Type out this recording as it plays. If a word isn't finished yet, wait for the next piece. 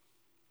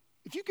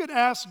If you could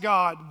ask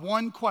God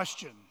one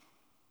question,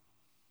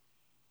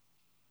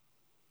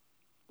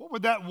 what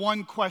would that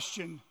one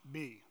question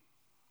be?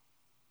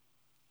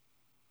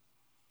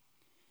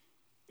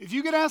 If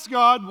you could ask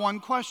God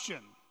one question,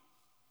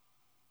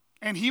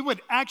 and He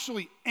would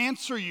actually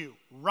answer you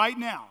right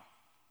now,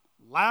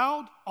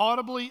 loud,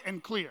 audibly,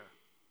 and clear,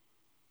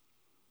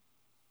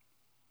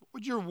 what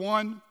would your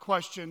one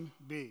question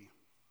be?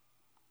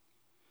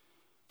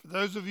 For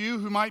those of you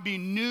who might be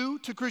new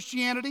to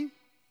Christianity,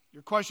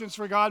 your questions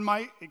for God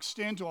might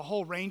extend to a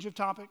whole range of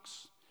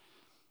topics,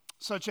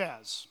 such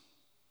as,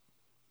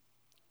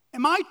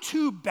 am I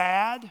too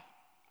bad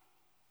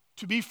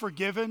to be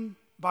forgiven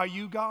by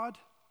you, God?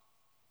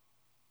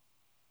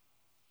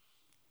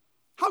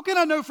 How can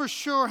I know for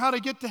sure how to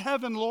get to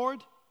heaven,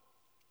 Lord?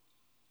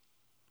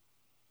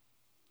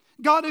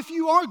 God, if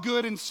you are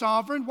good and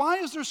sovereign, why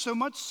is there so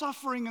much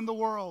suffering in the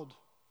world?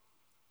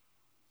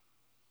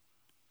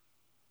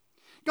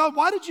 God,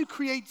 why did you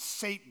create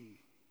Satan?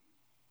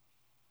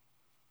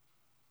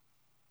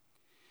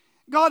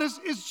 God,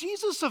 is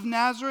Jesus of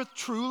Nazareth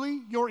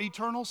truly your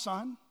eternal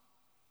Son?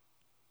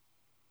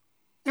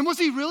 And was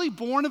he really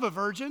born of a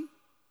virgin,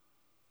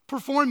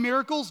 performed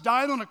miracles,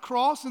 died on a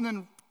cross, and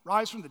then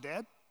rise from the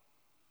dead?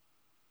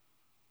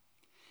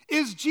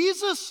 Is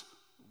Jesus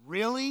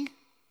really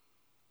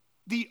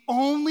the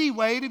only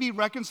way to be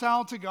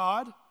reconciled to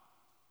God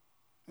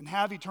and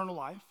have eternal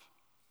life?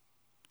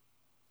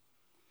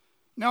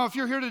 Now, if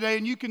you're here today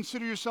and you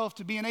consider yourself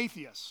to be an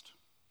atheist,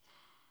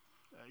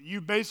 you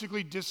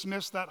basically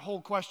dismiss that whole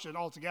question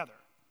altogether,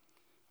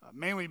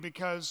 mainly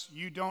because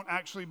you don't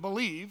actually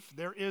believe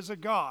there is a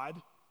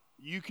God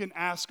you can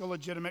ask a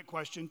legitimate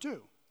question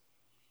to.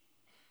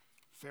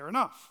 Fair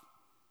enough.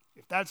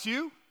 If that's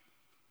you,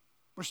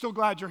 we're still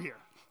glad you're here.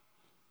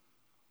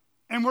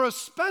 And we're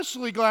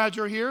especially glad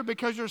you're here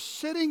because you're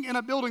sitting in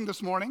a building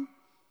this morning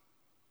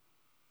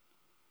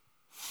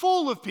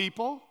full of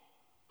people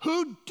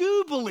who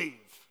do believe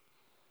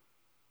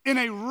in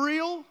a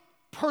real,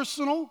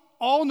 personal,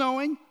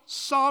 all-knowing,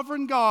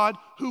 sovereign God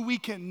who we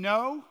can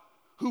know,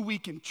 who we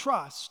can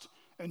trust,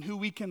 and who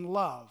we can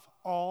love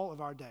all of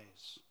our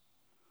days.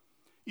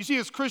 You see,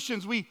 as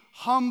Christians, we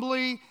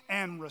humbly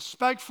and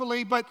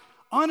respectfully, but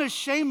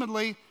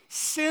unashamedly,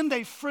 send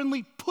a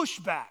friendly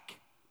pushback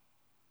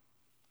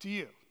to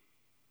you.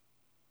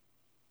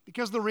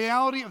 Because the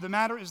reality of the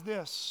matter is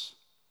this: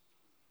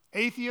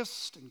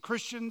 atheists and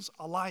Christians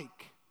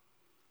alike,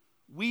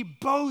 we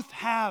both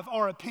have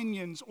our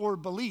opinions or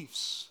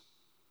beliefs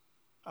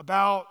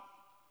about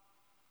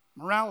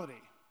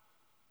morality,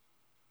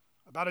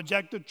 about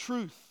objective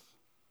truth,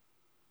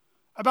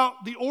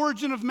 about the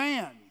origin of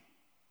man,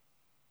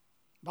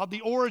 about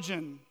the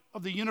origin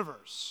of the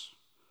universe.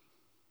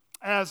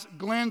 As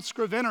Glenn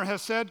Scrivener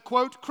has said,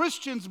 quote,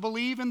 Christians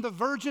believe in the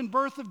virgin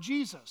birth of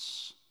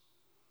Jesus.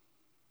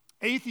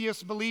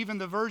 Atheists believe in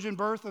the virgin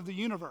birth of the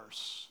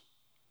universe.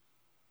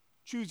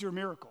 Choose your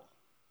miracle.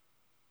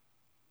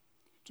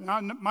 So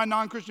now, my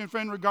non-Christian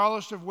friend,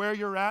 regardless of where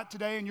you're at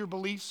today in your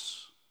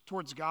beliefs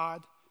towards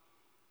God,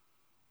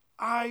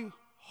 I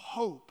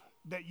hope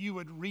that you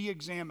would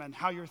re-examine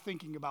how you're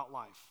thinking about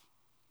life.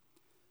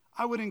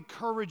 I would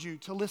encourage you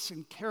to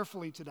listen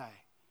carefully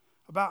today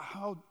about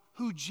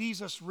who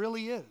Jesus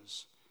really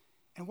is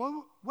and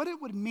what it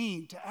would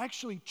mean to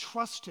actually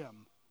trust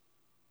him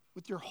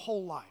with your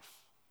whole life,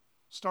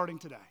 starting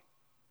today.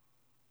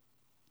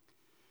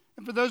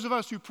 And for those of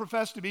us who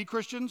profess to be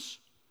Christians,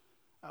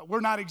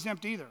 we're not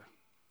exempt either.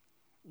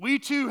 We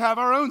too have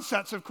our own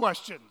sets of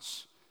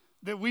questions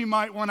that we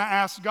might want to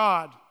ask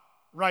God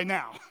right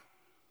now.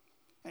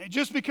 And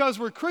just because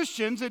we're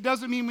Christians, it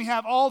doesn't mean we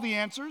have all the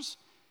answers.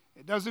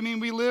 It doesn't mean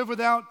we live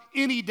without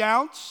any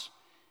doubts.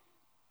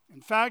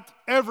 In fact,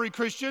 every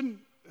Christian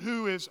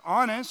who is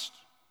honest,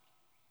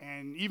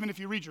 and even if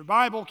you read your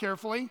Bible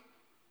carefully,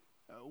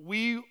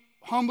 we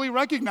humbly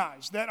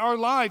recognize that our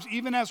lives,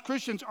 even as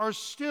Christians, are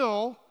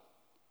still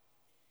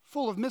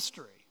full of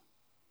mystery.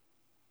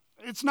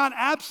 It's not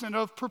absent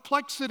of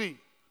perplexity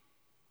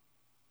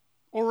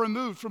or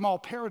removed from all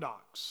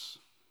paradox.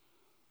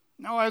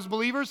 Now, as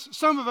believers,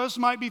 some of us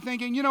might be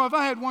thinking, if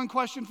I had one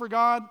question for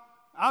God,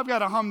 I've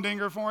got a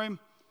humdinger for him.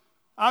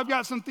 I've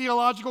got some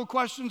theological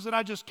questions that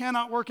I just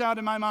cannot work out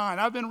in my mind.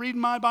 I've been reading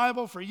my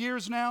Bible for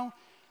years now,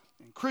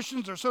 and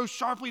Christians are so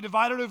sharply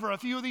divided over a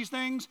few of these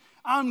things,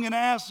 I'm going to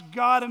ask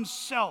God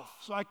himself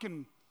so I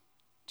can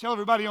tell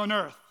everybody on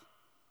earth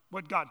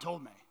what God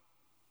told me.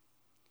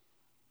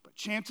 But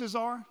chances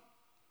are,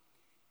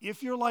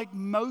 if you're like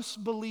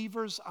most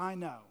believers I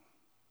know,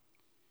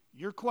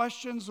 your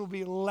questions will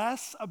be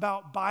less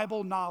about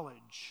Bible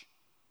knowledge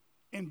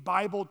and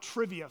Bible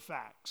trivia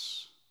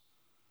facts.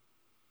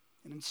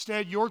 And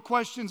instead, your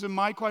questions and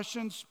my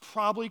questions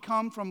probably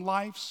come from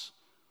life's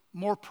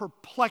more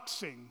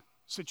perplexing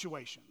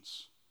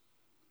situations,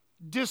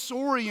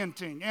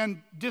 disorienting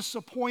and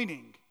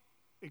disappointing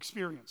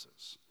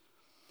experiences.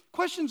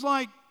 Questions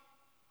like,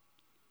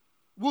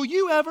 will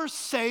you ever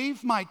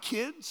save my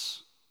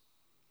kids,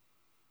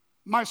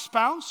 my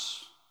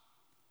spouse,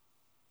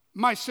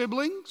 my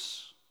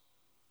siblings,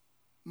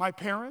 My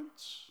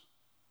parents?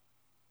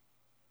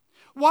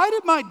 Why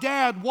did my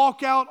dad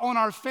walk out on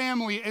our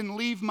family and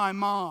leave my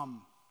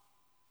mom?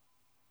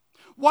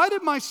 Why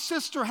did my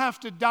sister have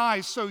to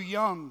die so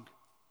young?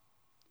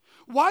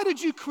 Why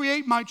did you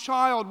create my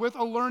child with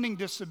a learning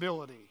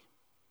disability?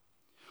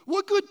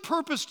 What good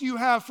purpose do you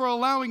have for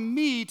allowing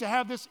me to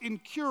have this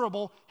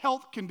incurable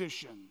health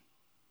condition?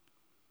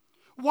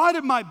 Why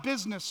did my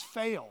business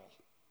fail?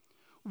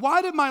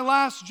 Why did my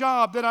last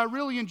job that I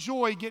really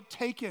enjoy get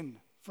taken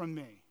from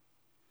me?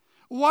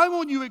 Why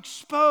won't you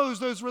expose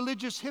those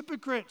religious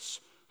hypocrites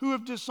who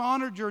have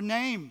dishonored your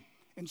name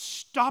and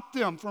stop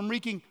them from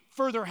wreaking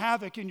further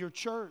havoc in your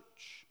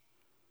church?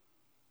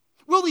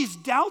 Will these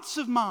doubts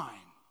of mine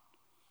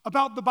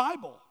about the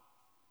Bible,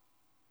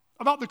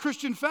 about the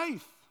Christian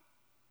faith,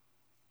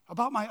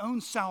 about my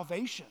own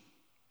salvation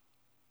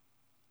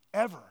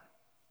ever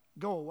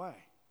go away?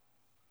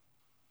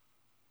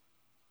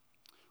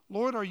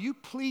 Lord, are you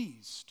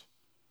pleased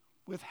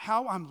with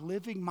how I'm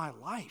living my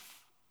life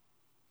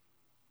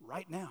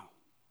right now?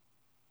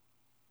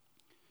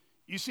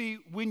 You see,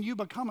 when you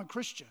become a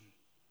Christian,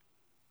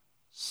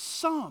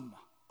 some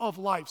of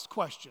life's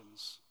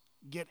questions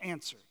get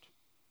answered.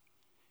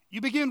 You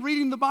begin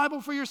reading the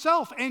Bible for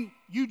yourself, and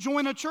you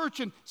join a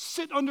church and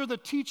sit under the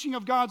teaching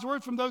of God's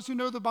word from those who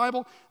know the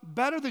Bible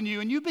better than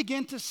you, and you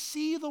begin to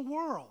see the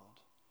world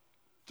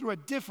through a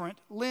different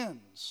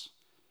lens.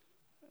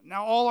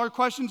 Now, all our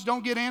questions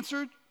don't get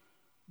answered,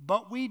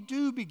 but we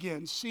do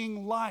begin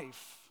seeing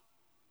life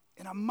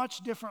in a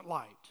much different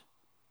light.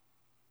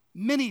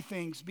 Many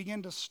things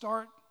begin to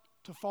start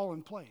to fall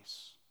in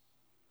place.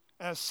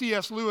 As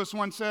C.S. Lewis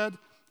once said,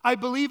 I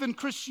believe in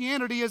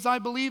Christianity as I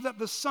believe that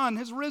the sun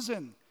has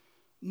risen,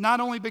 not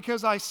only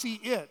because I see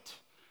it,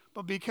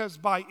 but because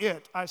by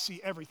it I see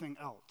everything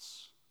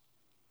else.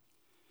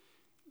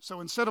 So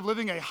instead of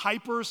living a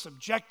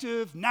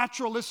hyper-subjective,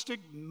 naturalistic,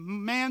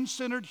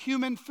 man-centered,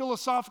 human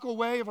philosophical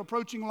way of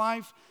approaching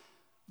life,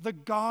 the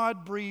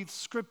God-breathed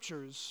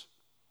scriptures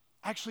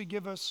actually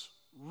give us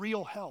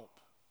real help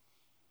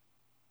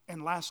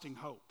and lasting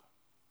hope.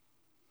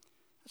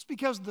 That's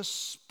because the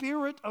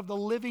Spirit of the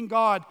living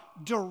God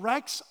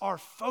directs our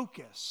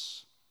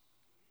focus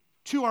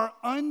to our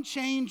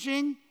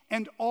unchanging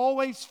and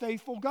always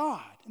faithful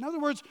God. In other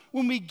words,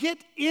 when we get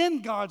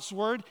in God's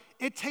Word,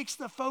 it takes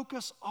the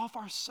focus off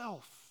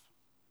ourselves.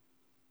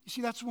 You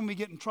see, that's when we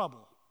get in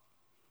trouble.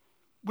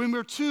 When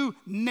we're too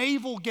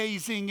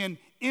navel-gazing and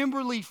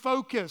inwardly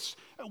focused,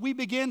 we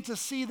begin to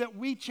see that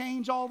we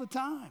change all the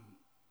time.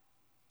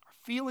 Our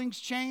feelings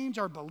change,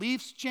 our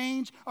beliefs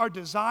change, our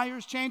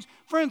desires change.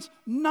 Friends,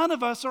 none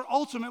of us are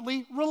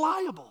ultimately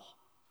reliable.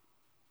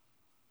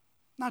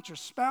 Not your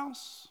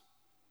spouse,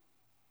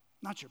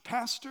 not your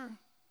pastor,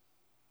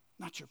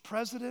 not your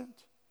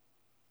president.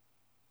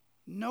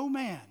 No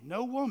man,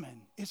 no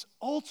woman is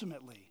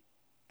ultimately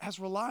as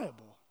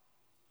reliable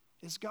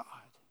as God.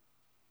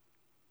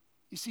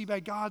 You see, by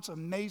God's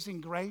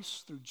amazing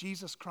grace through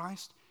Jesus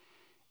Christ,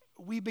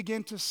 we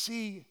begin to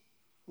see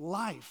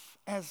life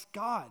as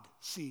God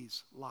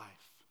sees life.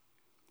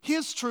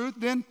 His truth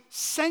then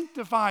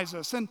sanctifies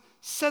us and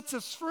sets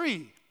us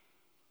free.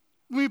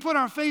 When we put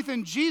our faith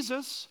in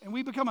Jesus and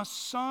we become a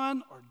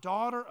son or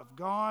daughter of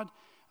God,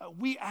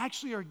 we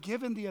actually are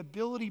given the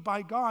ability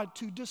by God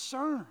to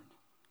discern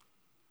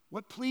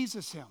what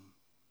pleases Him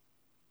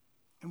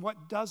and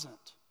what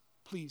doesn't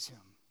please Him.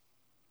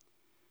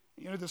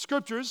 You know, the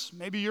scriptures,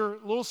 maybe you're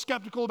a little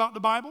skeptical about the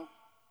Bible.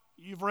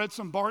 You've read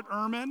some Bart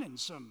Ehrman and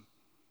some,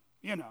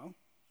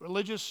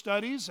 religious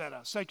studies at a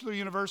secular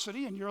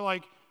university, and you're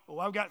like, oh,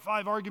 I've got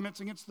 5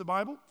 arguments against the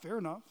Bible. Fair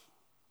enough.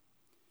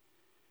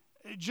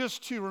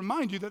 Just to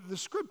remind you that the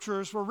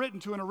scriptures were written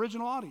to an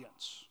original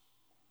audience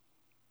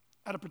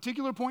at a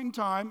particular point in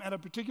time, at a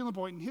particular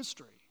point in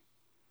history.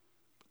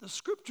 But the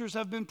scriptures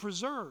have been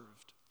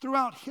preserved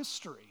throughout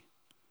history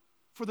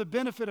for the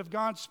benefit of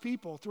God's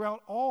people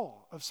throughout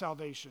all of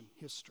salvation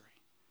history.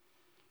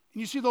 And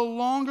you see, the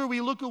longer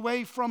we look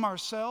away from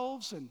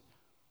ourselves and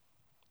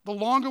the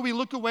longer we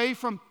look away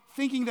from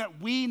thinking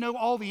that we know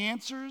all the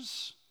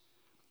answers,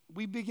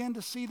 we begin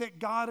to see that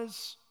God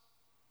is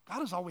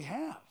all we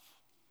have.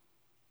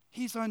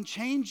 He's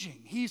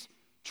unchanging. He's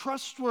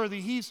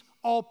trustworthy. He's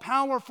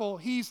all-powerful.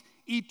 He's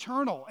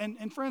eternal.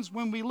 And friends,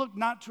 when we look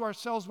not to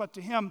ourselves but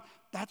to Him,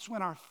 that's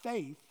when our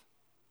faith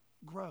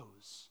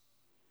grows.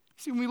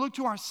 See, when we look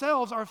to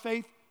ourselves, our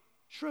faith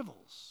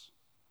shrivels.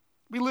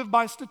 We live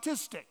by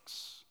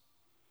statistics.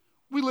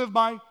 We live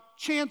by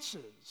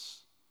chances.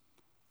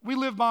 We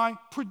live by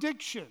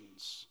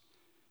predictions.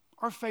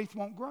 Our faith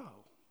won't grow.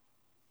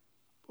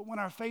 But when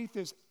our faith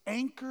is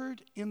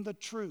anchored in the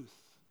truth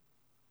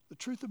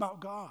about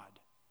God,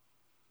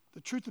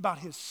 the truth about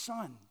His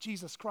Son,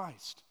 Jesus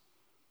Christ,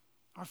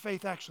 our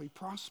faith actually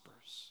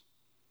prospers.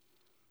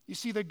 You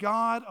see, the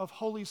God of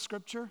Holy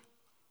Scripture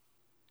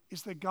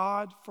is the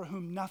God for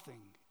whom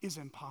nothing is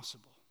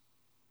impossible.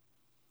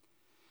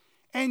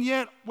 And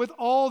yet, with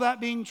all that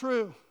being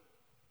true,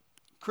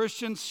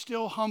 Christians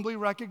still humbly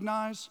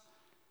recognize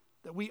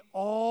that we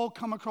all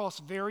come across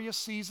various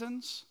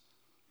seasons,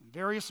 in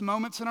various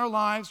moments in our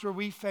lives where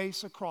we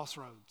face a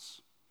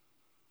crossroads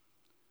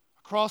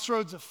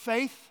of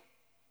faith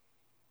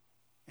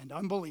and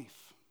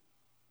unbelief.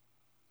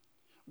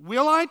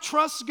 Will I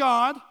trust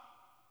God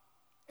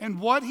and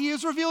what He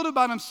has revealed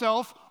about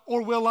Himself,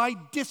 or will I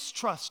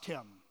distrust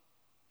Him?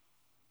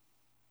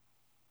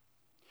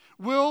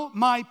 Will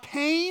my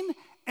pain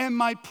and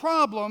my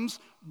problems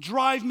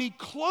drive me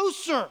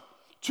closer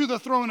to the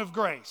throne of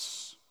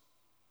grace?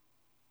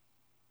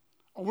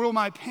 Or will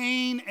my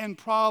pain and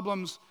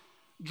problems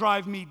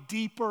drive me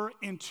deeper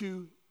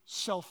into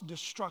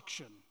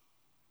self-destruction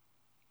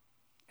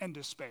and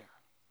despair?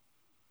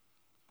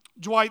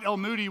 Dwight L.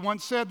 Moody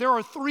once said, there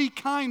are three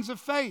kinds of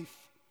faith.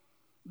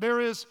 There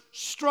is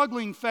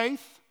struggling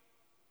faith,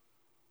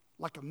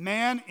 like a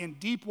man in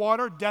deep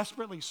water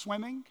desperately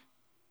swimming.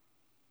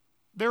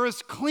 There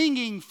is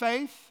clinging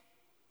faith,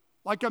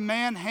 like a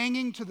man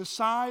hanging to the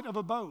side of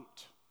a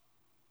boat.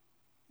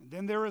 And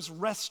then there is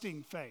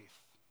resting faith,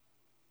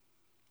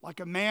 like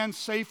a man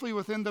safely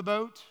within the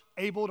boat,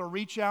 able to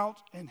reach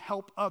out and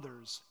help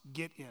others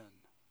get in.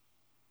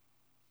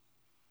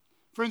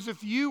 Friends,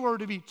 if you were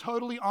to be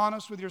totally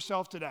honest with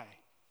yourself today,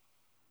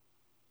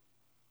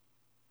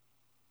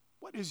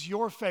 what is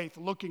your faith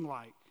looking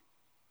like?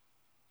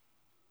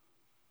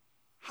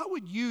 How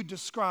would you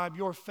describe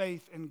your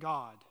faith in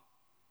God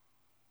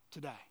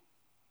today?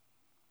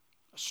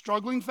 A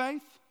struggling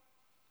faith?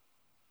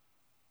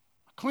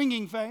 A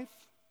clinging faith?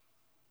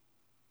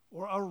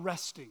 Or a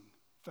resting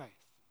faith?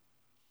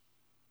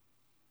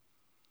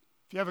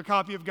 If you have a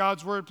copy of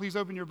God's Word, please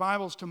open your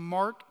Bibles to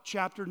Mark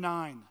chapter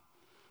 9.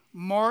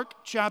 Mark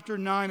chapter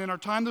 9. In our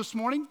time this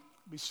morning,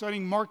 we'll be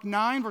studying Mark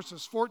 9,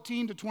 verses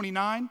 14 to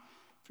 29.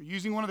 If you're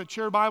using one of the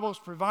chair Bibles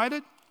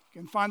provided,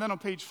 you can find that on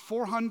page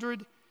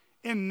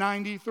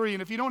 493.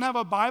 And if you don't have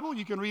a Bible,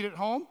 you can read at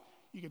home.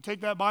 You can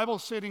take that Bible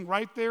sitting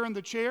right there in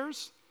the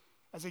chairs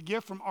as a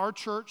gift from our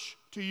church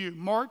to you.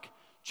 Mark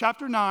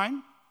chapter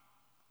 9,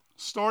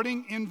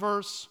 starting in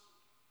verse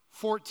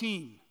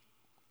 14.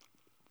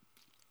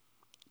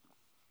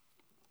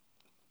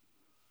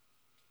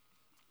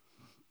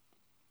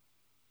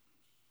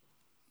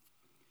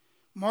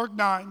 Mark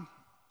 9,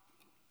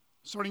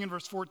 starting in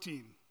verse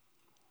 14.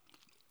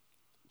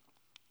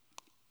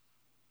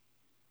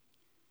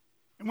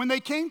 And when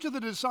they came to the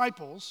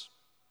disciples,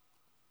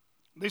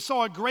 they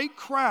saw a great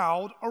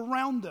crowd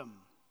around them,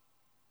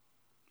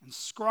 and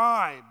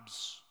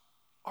scribes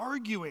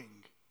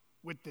arguing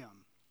with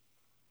them.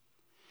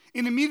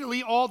 And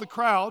immediately all the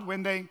crowd,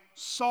 when they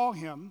saw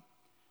him,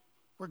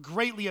 were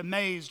greatly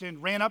amazed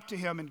and ran up to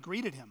him and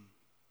greeted him.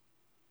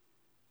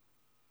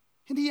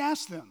 And he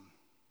asked them,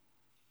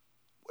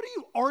 "What are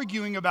you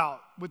arguing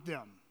about with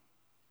them?"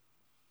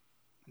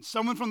 And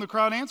someone from the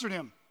crowd answered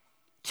him,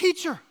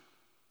 "Teacher,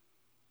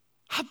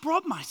 I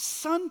brought my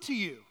son to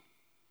you,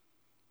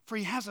 for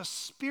he has a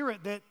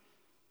spirit that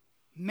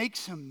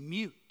makes him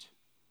mute.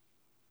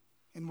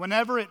 And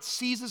whenever it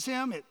seizes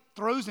him, it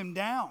throws him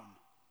down,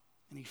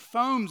 and he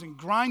foams and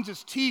grinds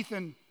his teeth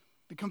and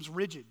becomes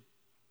rigid.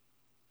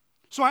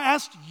 So I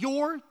asked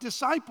your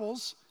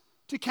disciples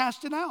to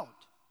cast it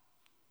out,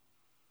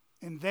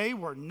 and they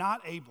were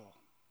not able."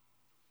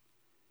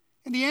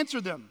 And he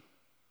answered them,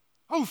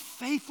 "O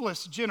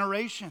faithless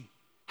generation,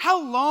 how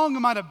long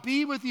am I to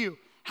be with you?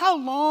 How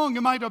long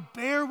am I to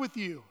bear with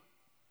you?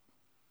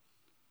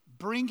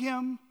 Bring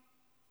him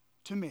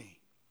to me."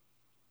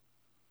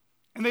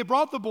 And they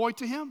brought the boy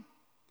to him.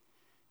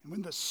 And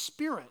when the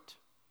spirit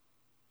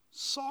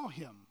saw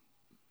him,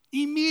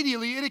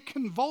 immediately it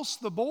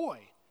convulsed the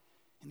boy,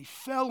 and he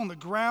fell on the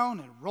ground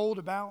and rolled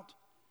about,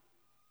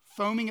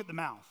 foaming at the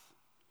mouth.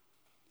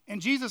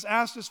 And Jesus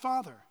asked his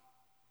father,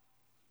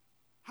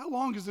 "How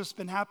long has this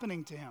been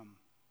happening to him?"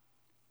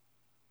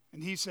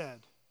 And he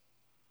said,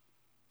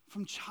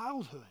 "From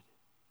childhood.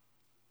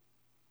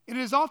 And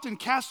it has often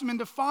cast him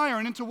into fire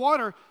and into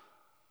water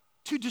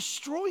to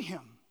destroy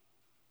him.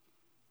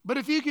 But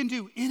if you can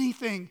do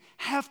anything,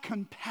 have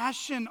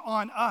compassion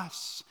on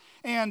us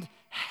and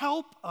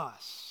help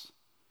us."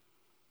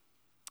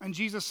 And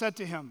Jesus said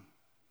to him,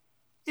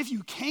 "If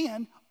you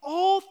can,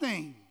 all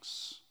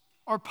things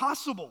are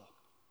possible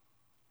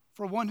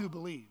for one who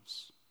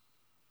believes."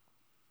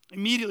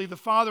 Immediately the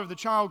father of the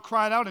child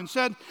cried out and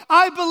said,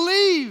 "I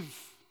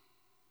believe.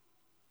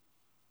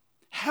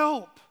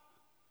 Help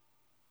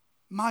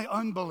my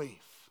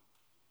unbelief."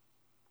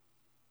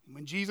 And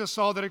when Jesus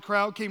saw that a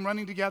crowd came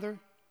running together,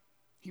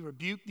 he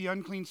rebuked the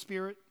unclean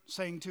spirit,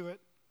 saying to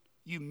it,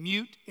 "You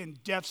mute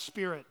and deaf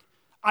spirit,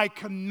 I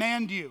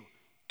command you,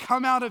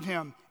 come out of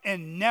him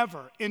and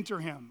never enter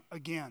him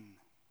again."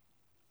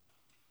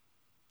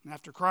 And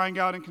after crying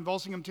out and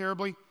convulsing him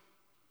terribly,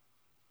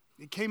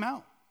 it came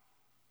out.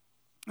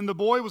 And the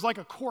boy was like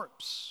a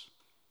corpse,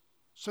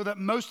 so that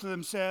most of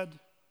them said,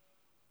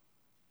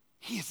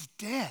 "He is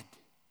dead."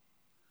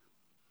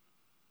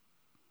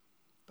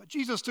 But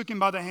Jesus took him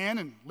by the hand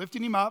and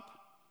lifted him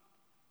up,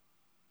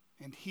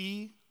 and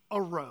he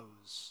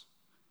arose.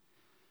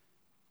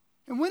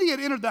 And when he had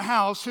entered the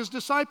house, his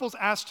disciples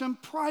asked him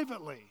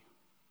privately,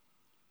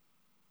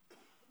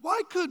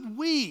 "Why could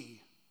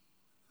we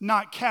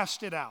not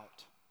cast it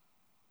out?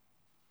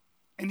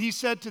 And he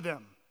said to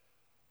them,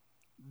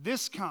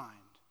 this kind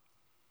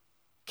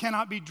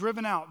cannot be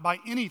driven out by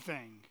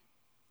anything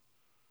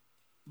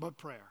but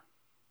prayer.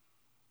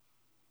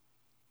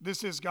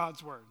 This is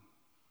God's word.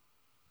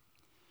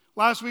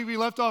 Last week we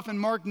left off in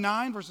Mark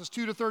 9, verses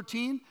 2 to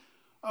 13,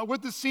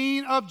 with the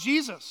scene of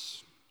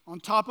Jesus on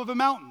top of a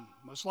mountain.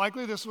 Most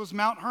likely this was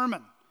Mount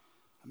Hermon,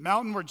 a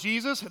mountain where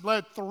Jesus had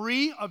led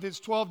 3 of his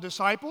 12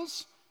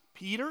 disciples,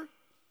 Peter,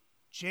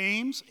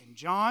 James, and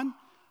John,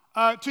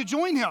 to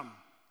join him.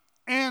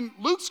 And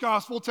Luke's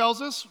gospel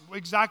tells us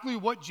exactly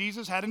what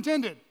Jesus had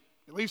intended,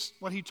 at least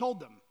what he told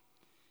them.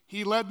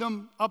 He led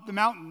them up the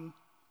mountain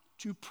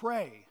to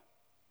pray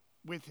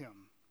with him.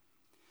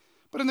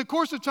 But in the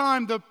course of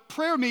time, the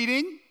prayer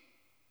meeting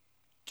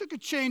took a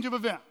change of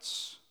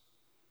events,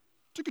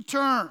 took a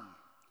turn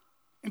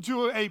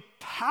into a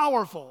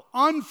powerful,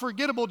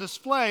 unforgettable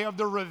display of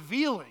the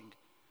revealing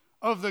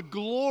of the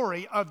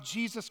glory of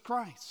Jesus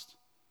Christ.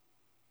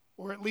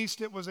 Or at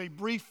least it was a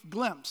brief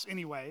glimpse,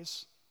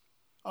 anyways,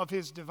 of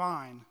his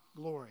divine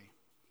glory.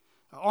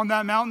 On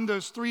that mountain,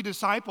 those 3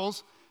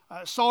 disciples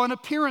saw an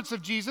appearance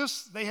of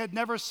Jesus they had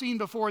never seen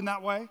before in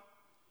that way.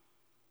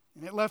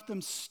 And it left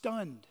them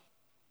stunned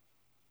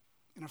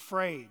and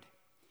afraid,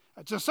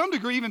 to some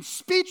degree even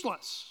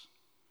speechless.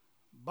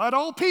 But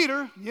old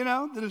Peter,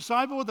 the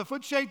disciple with the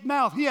foot-shaped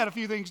mouth, he had a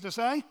few things to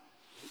say.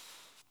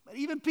 But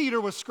even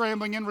Peter was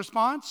scrambling in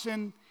response,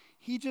 and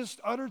he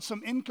just uttered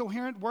some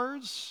incoherent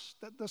words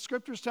that the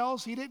scriptures tell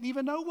us he didn't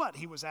even know what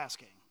he was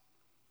asking.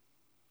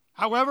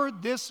 However,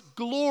 this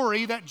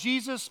glory that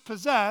Jesus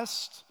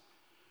possessed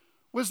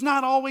was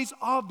not always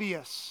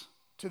obvious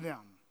to them.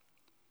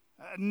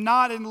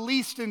 Not at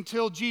least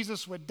until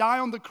Jesus would die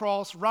on the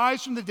cross,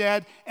 rise from the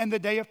dead, and the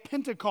day of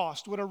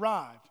Pentecost would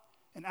arrive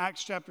in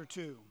Acts chapter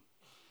 2.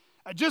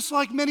 Just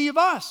like many of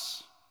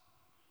us,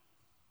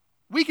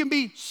 we can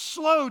be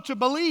slow to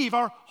believe.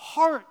 Our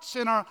hearts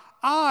and our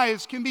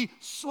eyes can be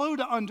slow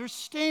to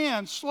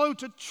understand, slow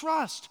to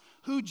trust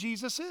who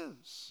Jesus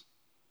is.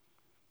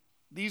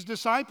 These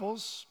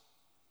disciples,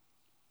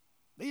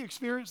 they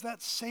experienced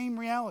that same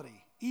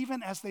reality,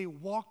 even as they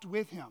walked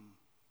with him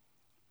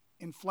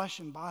in flesh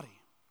and body.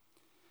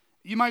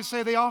 You might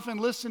say they often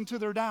listened to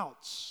their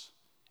doubts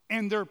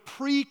and their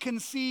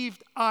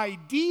preconceived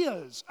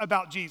ideas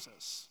about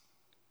Jesus,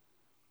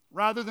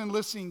 rather than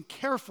listening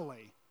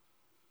carefully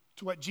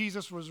to what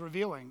Jesus was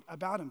revealing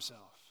about himself.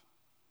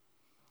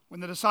 When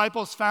the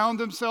disciples found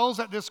themselves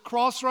at this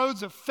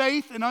crossroads of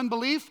faith and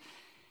unbelief,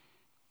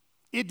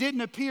 it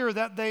didn't appear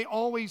that they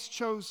always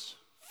chose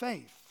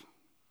faith.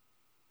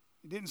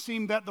 It didn't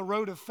seem that the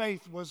road of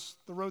faith was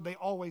the road they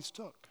always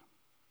took.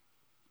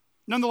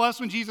 Nonetheless,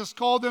 when Jesus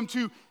called them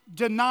to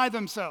deny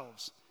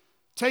themselves,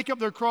 take up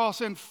their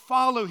cross and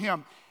follow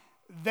him,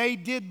 they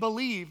did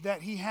believe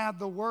that he had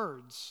the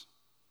words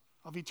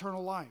of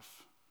eternal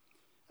life.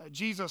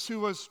 Jesus, who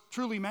was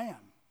truly man,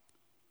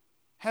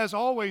 has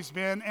always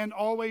been and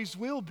always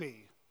will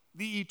be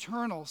the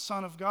eternal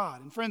Son of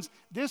God. And friends,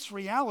 this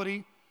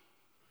reality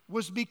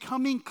was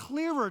becoming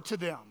clearer to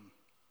them,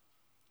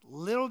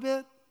 little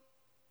bit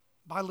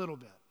by little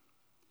bit.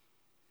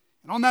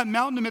 And on that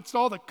mountain, amidst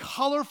all the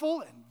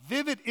colorful and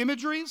vivid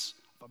imageries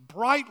of a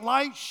bright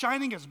light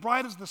shining as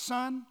bright as the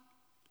sun,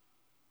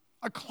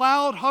 a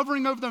cloud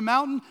hovering over the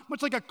mountain,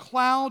 much like a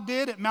cloud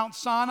did at Mount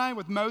Sinai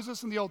with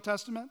Moses in the Old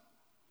Testament,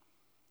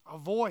 a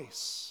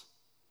voice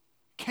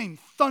came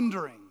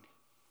thundering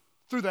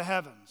through the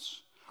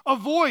heavens, a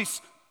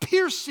voice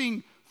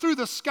piercing through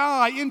the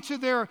sky into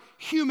their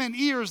human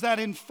ears that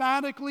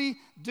emphatically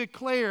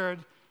declared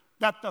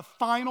that the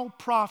final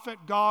prophet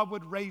God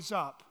would raise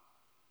up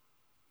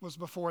was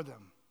before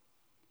them.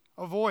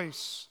 A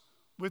voice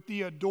with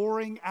the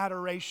adoring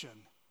adoration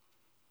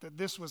that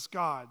this was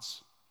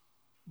God's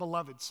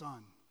beloved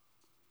Son.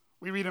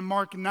 We read in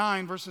Mark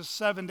 9, verses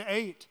 7 to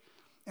 8,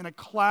 and a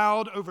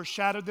cloud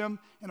overshadowed them,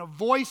 and a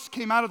voice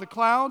came out of the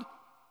cloud,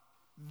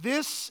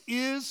 "This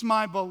is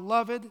my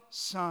beloved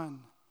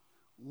Son.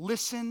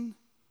 Listen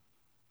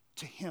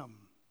to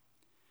him."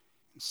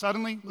 And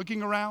suddenly,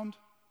 looking around,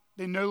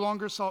 they no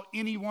longer saw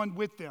anyone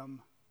with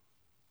them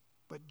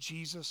but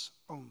Jesus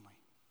only.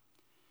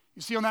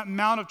 You see, on that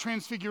Mount of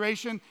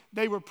Transfiguration,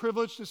 they were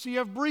privileged to see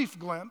a brief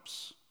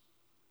glimpse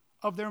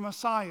of their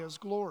Messiah's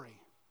glory.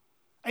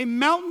 A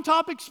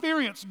mountaintop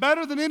experience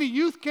better than any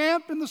youth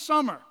camp in the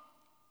summer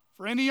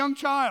for any young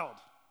child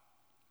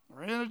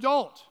or any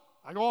adult.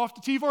 I go off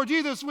to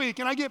T4G this week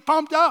and I get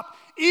pumped up,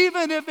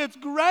 even if it's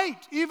great,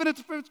 even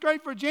if it's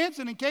great for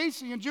Jansen and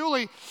Casey and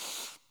Julie.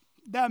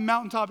 That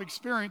mountaintop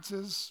experience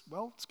is,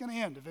 well, it's going to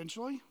end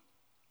eventually,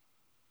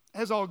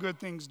 as all good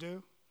things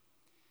do.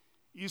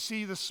 You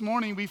see, this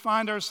morning we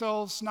find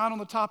ourselves not on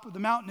the top of the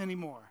mountain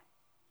anymore,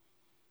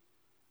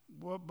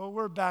 but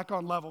we're back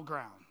on level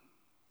ground.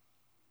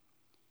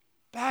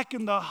 Back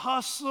in the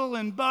hustle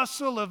and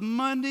bustle of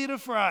Monday to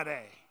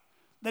Friday,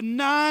 the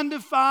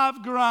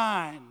 9-to-5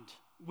 grind,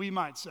 we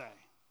might say.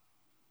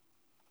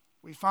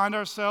 We find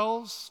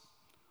ourselves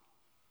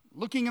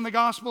looking in the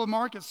Gospel of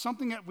Mark at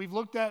something that we've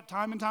looked at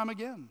time and time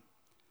again.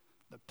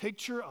 the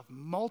picture of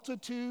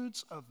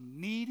multitudes of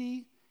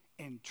needy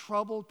and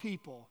troubled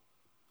people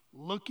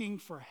looking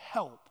for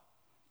help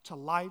to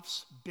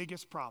life's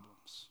biggest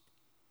problems.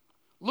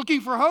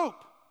 Looking for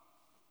hope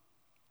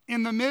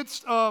in the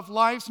midst of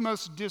life's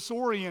most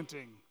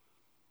disorienting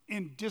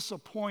and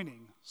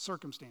disappointing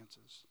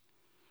circumstances.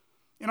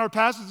 In our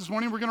passage this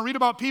morning, we're going to read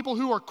about people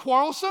who are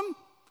quarrelsome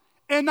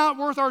and not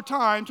worth our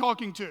time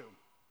talking to.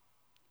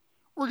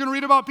 We're going to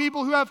read about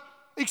people who have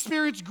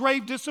experienced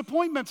grave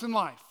disappointments in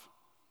life,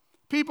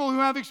 people who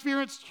have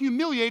experienced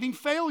humiliating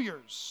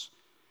failures,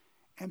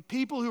 and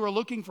people who are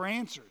looking for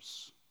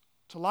answers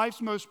to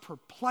life's most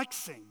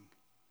perplexing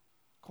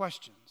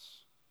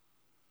questions.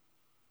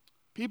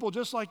 People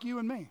just like you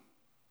and me.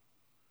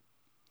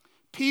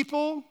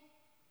 People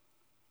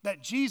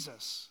that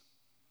Jesus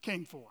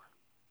came for.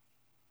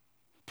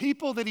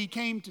 People that he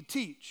came to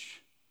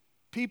teach.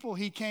 People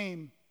he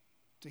came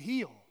to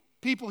heal.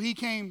 People he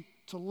came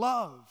to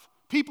love.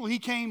 People he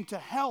came to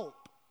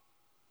help.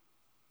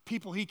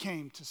 People he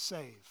came to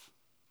save.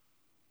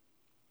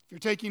 If you're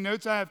taking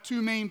notes, I have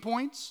two main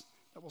points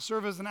that will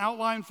serve as an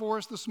outline for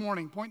us this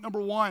morning. Point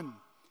number one,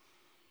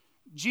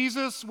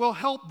 Jesus will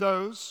help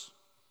those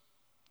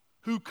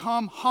who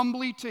come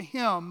humbly to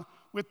him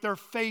with their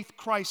faith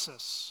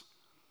crisis.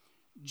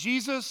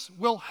 Jesus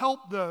will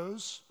help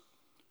those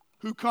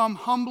who come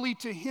humbly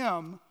to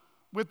him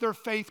with their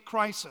faith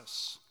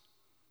crisis.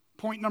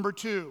 Point number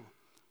two,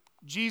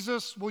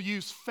 Jesus will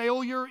use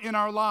failure in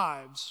our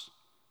lives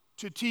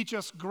to teach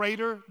us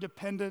greater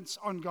dependence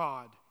on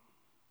God.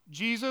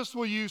 Jesus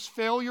will use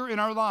failure in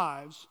our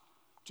lives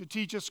to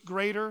teach us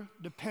greater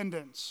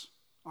dependence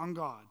on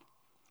God.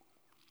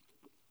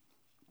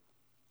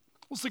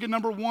 Let's look at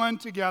number one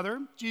together.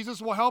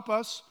 Jesus will help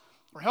us,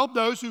 or help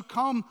those who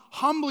come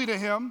humbly to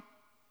him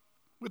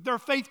with their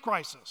faith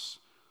crisis.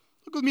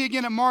 Look with me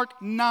again at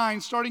Mark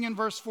 9, starting in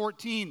verse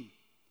 14.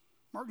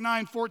 Mark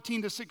 9,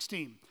 14 to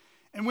 16.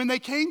 And when they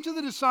came to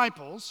the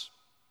disciples,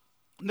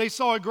 they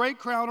saw a great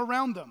crowd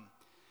around them,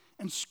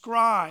 and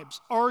scribes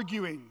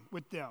arguing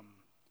with them.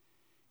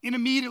 And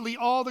immediately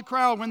all the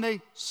crowd, when they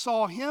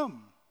saw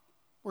him,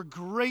 were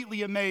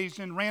greatly amazed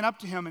and ran up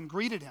to him and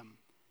greeted him.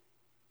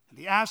 And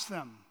he asked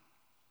them,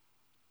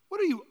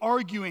 "What are you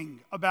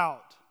arguing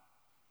about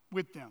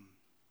with them?"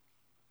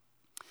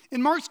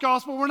 In Mark's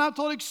gospel, we're not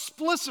told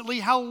explicitly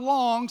how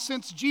long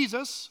since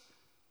Jesus,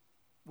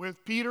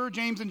 with Peter,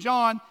 James, and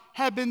John,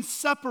 had been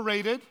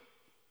separated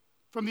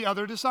from the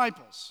other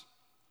disciples.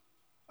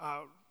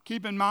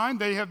 Keep in mind,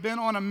 they have been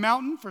on a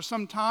mountain for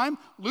some time.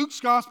 Luke's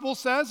gospel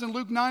says in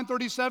Luke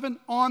 9:37,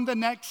 on the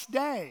next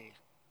day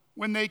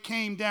when they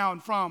came down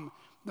from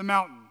the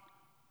mountain.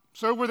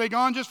 So were they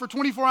gone just for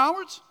 24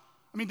 hours?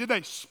 I mean, did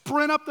they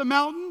sprint up the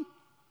mountain,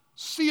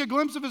 see a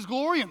glimpse of his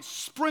glory, and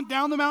sprint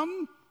down the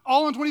mountain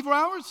all in 24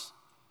 hours?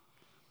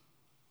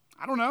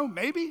 I don't know,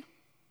 maybe.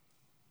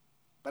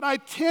 But I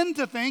tend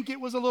to think it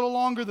was a little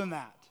longer than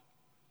that.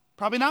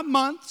 Probably not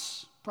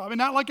months, probably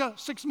not like a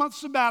 6-month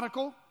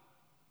sabbatical,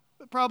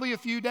 but probably a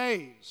few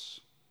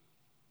days.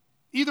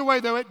 Either way,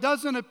 though, it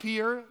doesn't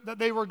appear that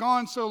they were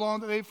gone so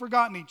long that they've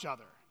forgotten each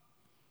other.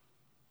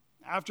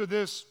 After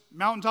this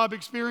mountaintop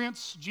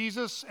experience,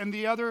 Jesus and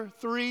the other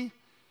three,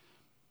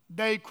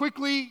 they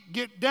quickly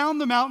get down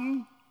the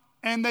mountain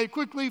and they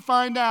quickly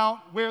find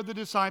out where the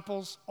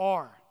disciples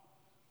are.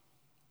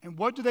 And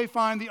what do they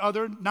find the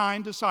other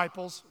 9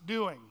 disciples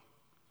doing?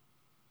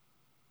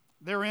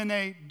 They're in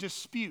a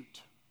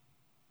dispute.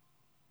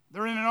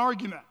 They're in an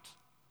argument.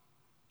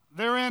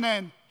 They're in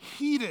a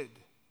heated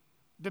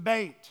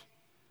debate.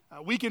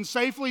 We can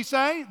safely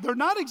say they're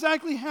not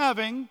exactly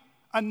having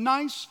a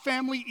nice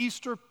family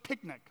Easter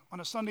picnic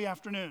on a Sunday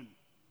afternoon.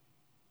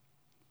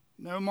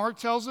 No, Mark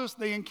tells us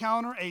they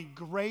encounter a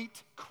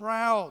great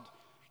crowd,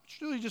 which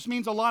really just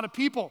means a lot of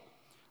people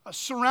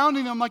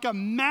surrounding them like a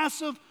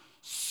massive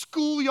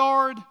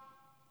schoolyard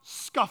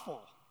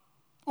scuffle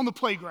on the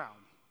playground.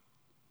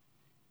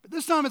 But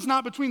this time it's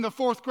not between the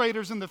 4th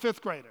graders and the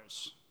 5th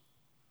graders.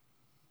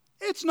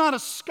 It's not a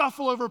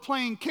scuffle over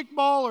playing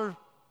kickball or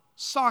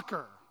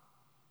soccer.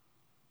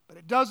 But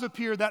it does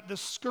appear that the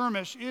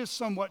skirmish is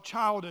somewhat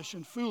childish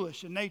and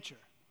foolish in nature.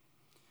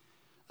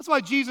 That's why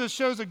Jesus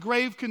shows a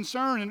grave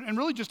concern and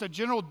really just a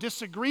general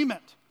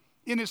disagreement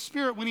in his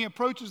spirit when he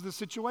approaches the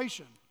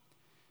situation.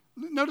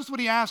 Notice what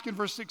he asks in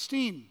verse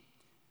 16.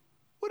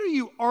 What are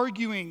you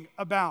arguing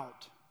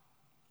about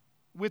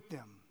with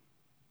them?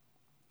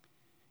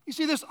 You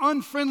see, this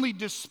unfriendly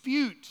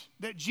dispute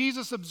that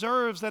Jesus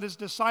observes that his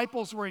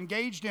disciples were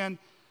engaged in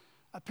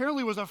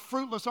apparently was a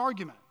fruitless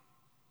argument.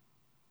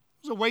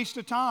 It was a waste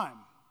of time.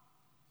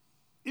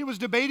 It was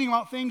debating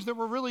about things that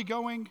were really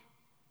going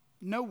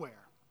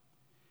nowhere.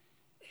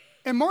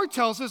 And Mark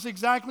tells us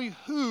exactly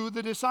who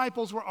the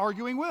disciples were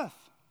arguing with.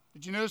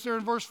 Did you notice there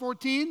in verse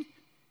 14?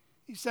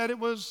 He said it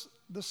was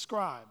the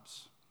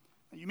scribes.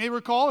 Now, you may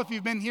recall, if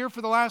you've been here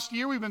for the last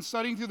year, we've been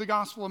studying through the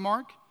Gospel of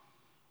Mark.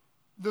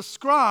 The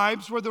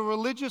scribes were the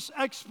religious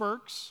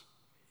experts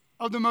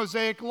of the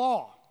Mosaic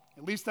law.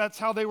 At least that's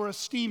how they were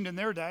esteemed in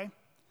their day.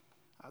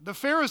 The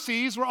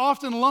Pharisees were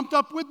often lumped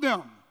up with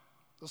them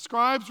The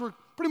scribes were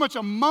pretty much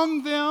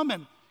among them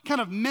and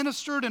kind of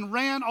ministered and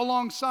ran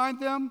alongside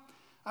them.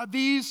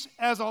 These,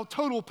 as a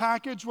total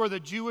package, were the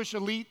Jewish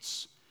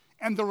elites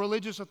and the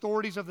religious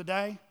authorities of the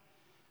day.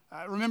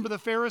 Remember the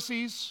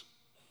Pharisees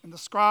and the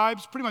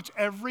scribes? Pretty much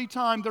every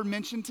time they're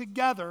mentioned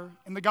together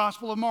in the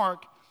Gospel of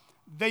Mark,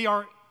 they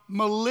are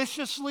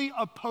maliciously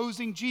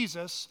opposing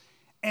Jesus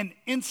and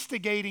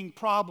instigating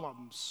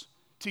problems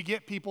to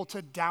get people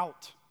to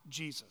doubt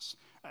Jesus.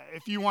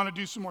 If you want to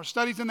do some more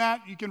studies in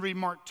that, you can read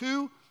Mark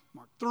 2,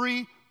 Mark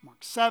 3, Mark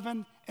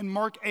 7, and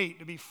Mark 8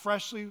 to be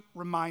freshly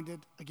reminded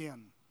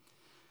again.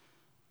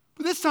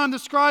 But this time the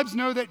scribes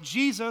know that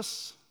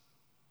Jesus,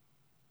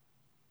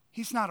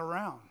 he's not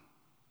around.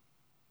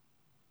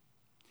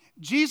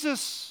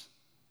 Jesus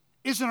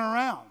isn't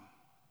around,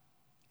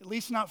 at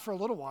least not for a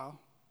little while.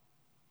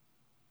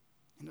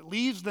 And it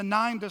leaves the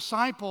 9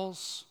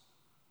 disciples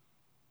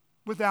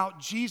without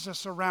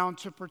Jesus around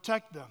to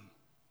protect them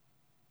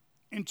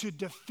and to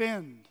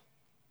defend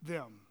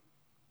them.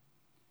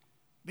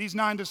 These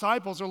 9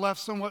 disciples are left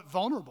somewhat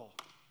vulnerable.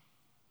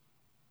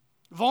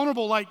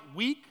 Vulnerable like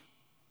weak,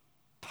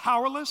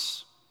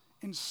 powerless,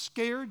 and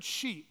scared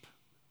sheep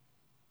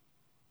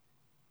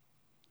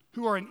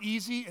who are an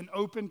easy and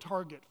open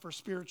target for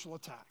spiritual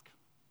attack.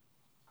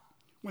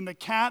 When the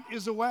cat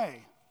is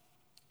away,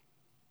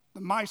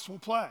 the mice will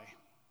play.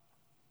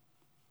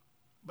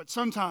 But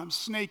sometimes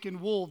snake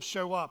and wolves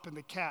show up in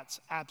the cat's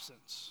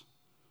absence.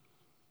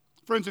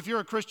 Friends, if you're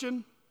a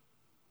Christian,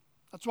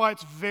 that's why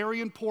it's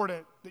very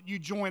important that you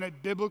join a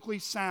biblically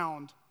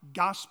sound,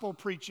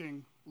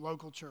 gospel-preaching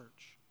local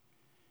church.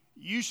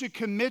 You should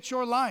commit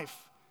your life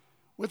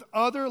with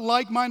other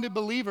like-minded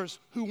believers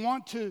who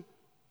want to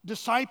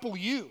disciple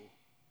you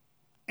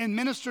and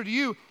minister to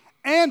you,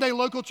 and a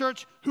local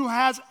church who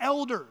has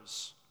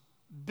elders,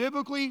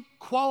 biblically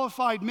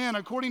qualified men,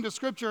 according to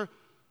Scripture,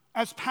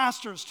 as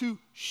pastors to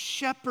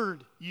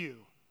shepherd you,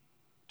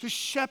 to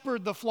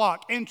shepherd the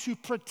flock, and to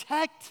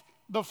protect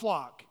the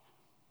flock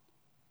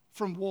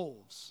from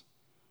wolves.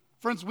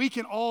 Friends, we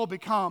can all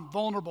become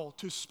vulnerable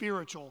to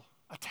spiritual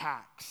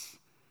attacks.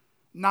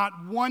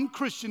 Not one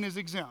Christian is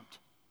exempt.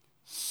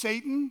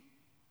 Satan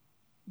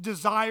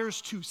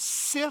desires to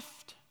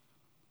sift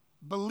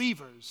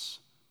believers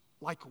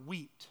like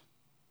wheat.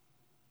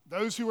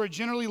 Those who are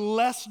generally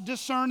less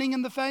discerning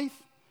in the faith,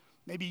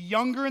 maybe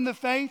younger in the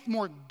faith,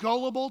 more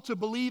gullible to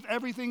believe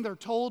everything they're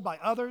told by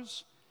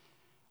others,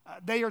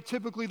 they are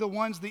typically the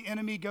ones the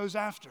enemy goes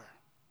after.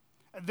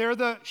 They're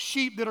the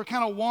sheep that are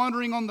kind of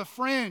wandering on the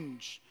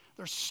fringe.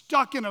 They're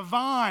stuck in a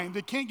vine.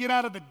 They can't get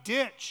out of the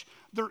ditch.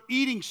 They're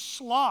eating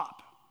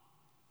slop.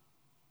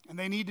 And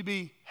they need to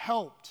be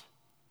helped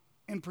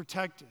and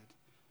protected.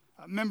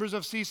 Members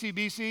of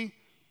CCBC,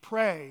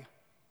 pray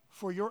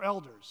for your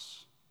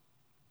elders.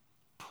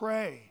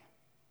 Pray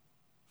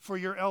for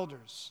your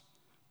elders.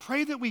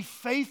 Pray that we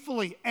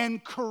faithfully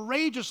and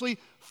courageously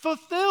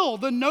fulfill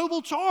the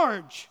noble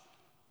charge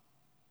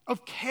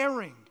of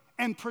caring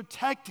and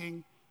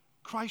protecting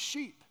Christ's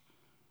sheep.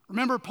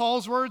 Remember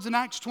Paul's words in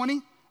Acts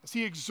 20 as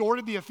he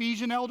exhorted the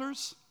Ephesian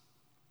elders?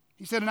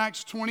 He said in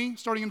Acts 20,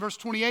 starting in verse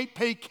 28,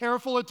 pay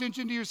careful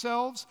attention to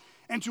yourselves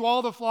and to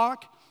all the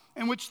flock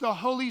in which the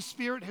Holy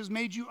Spirit has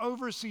made you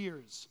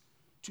overseers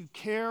to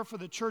care for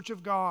the church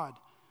of God,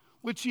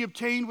 which he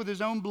obtained with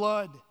his own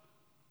blood.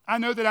 I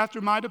know that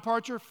after my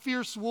departure,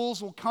 fierce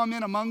wolves will come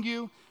in among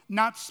you,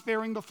 not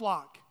sparing the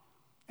flock.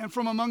 And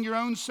from among your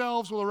own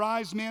selves will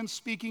arise men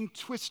speaking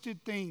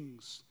twisted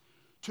things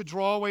to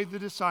draw away the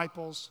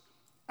disciples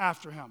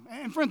after him.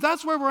 And friends,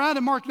 that's where we're at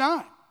in Mark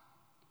 9.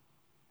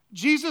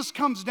 Jesus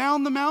comes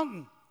down the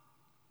mountain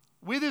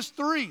with his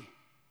 3,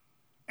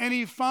 and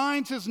he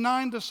finds his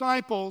 9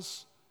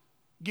 disciples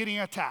getting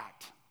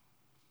attacked.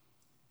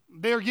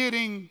 They're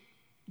getting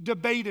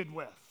debated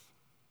with.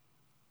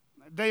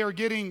 They are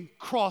getting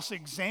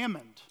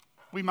cross-examined,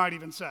 we might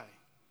even say.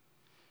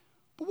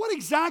 But what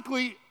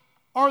exactly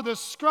are the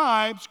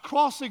scribes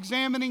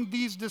cross-examining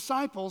these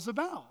disciples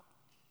about?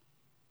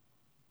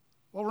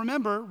 Well,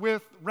 remember,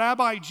 with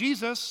Rabbi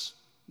Jesus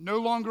no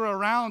longer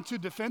around to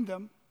defend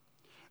them,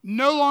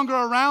 no longer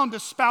around to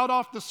spout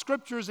off the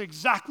scriptures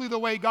exactly the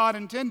way God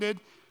intended,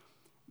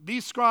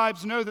 these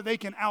scribes know that they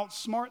can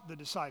outsmart the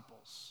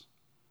disciples.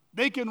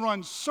 They can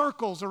run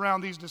circles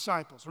around these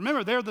disciples.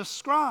 Remember, they're the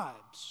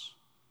scribes.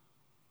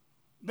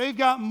 They've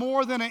got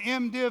more than an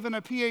MDiv and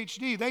a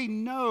PhD. They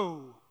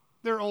know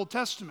their Old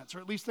Testaments, or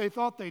at least they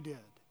thought they did.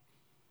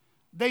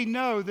 They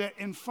know that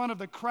in front of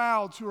the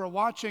crowds who are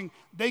watching,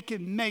 they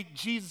can make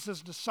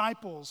Jesus'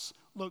 disciples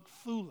look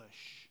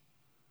foolish,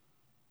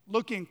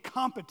 look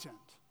incompetent,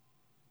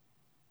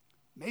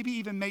 maybe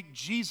even make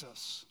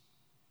Jesus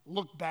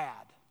look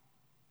bad.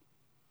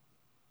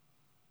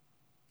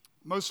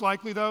 Most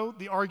likely, though,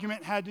 the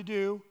argument had to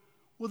do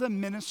with a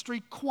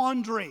ministry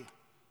quandary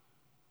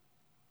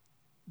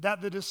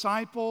that the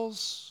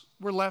disciples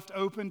were left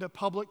open to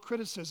public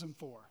criticism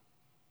for,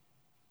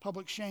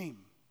 public shame.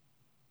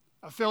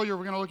 A failure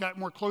we're going to look at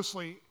more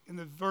closely in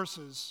the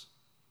verses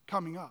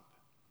coming up.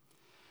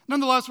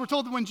 Nonetheless, we're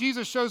told that when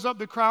Jesus shows up,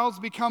 the crowds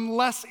become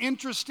less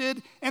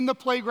interested in the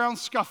playground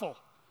scuffle.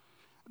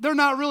 They're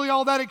not really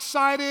all that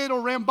excited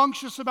or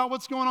rambunctious about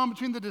what's going on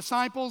between the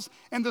disciples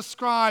and the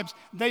scribes.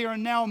 They are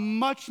now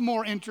much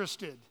more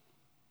interested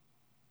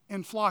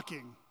in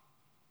flocking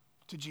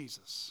to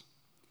Jesus.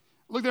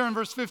 Look there in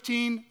verse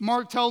 15.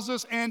 Mark tells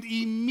us, and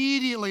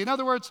immediately, in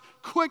other words,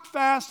 quick,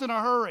 fast, in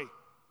a hurry.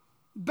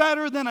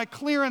 Better than a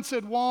clearance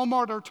at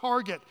Walmart or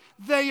Target.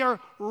 They are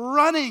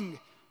running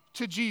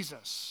to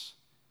Jesus.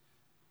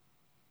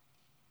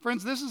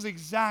 Friends, this is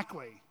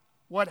exactly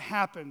what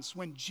happens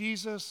when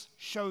Jesus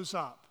shows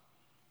up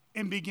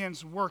and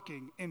begins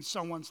working in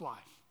someone's life.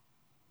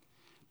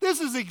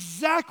 This is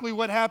exactly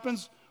what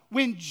happens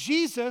when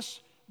Jesus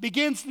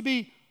begins to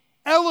be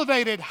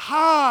elevated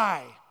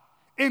high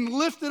and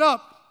lifted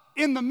up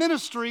in the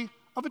ministry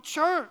of a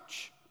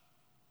church.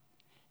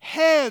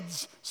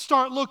 Heads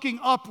start looking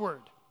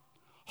upward.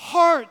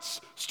 Hearts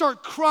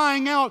start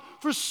crying out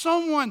for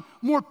someone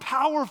more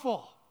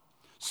powerful,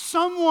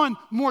 someone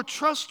more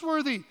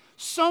trustworthy,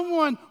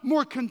 someone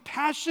more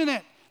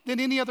compassionate than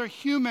any other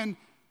human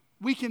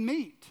we can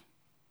meet.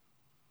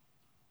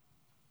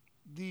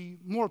 The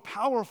more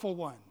powerful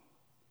one,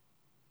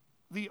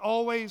 the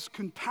always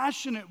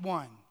compassionate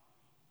one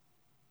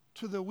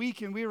to the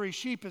weak and weary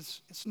sheep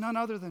is none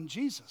other than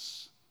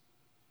Jesus,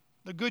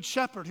 the good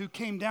shepherd who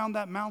came down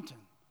that mountain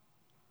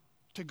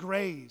to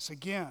graze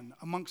again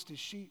amongst his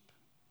sheep.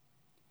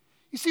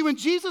 You see, when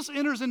Jesus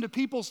enters into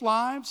people's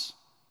lives,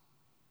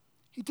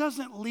 he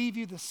doesn't leave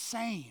you the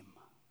same.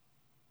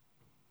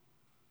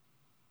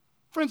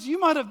 Friends, you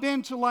might have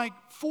been to like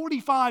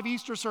 45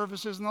 Easter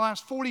services in the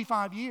last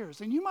 45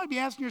 years, and you might be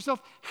asking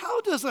yourself,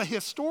 how does a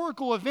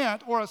historical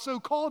event or a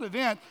so-called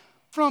event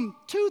from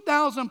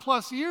 2,000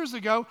 plus years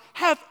ago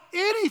have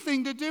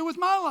anything to do with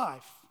my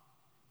life?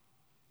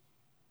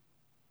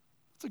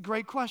 It's a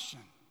great question.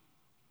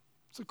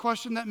 It's a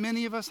question that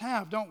many of us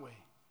have, don't we?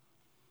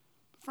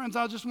 But friends,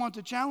 I just want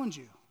to challenge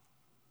you.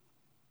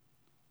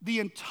 The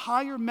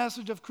entire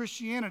message of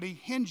Christianity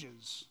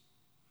hinges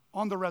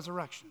on the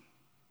resurrection.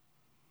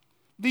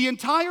 The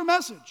entire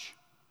message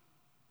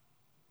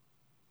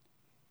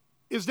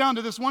is down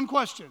to this one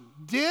question.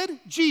 Did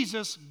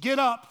Jesus get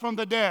up from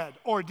the dead,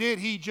 or did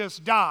he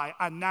just die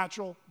a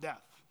natural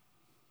death?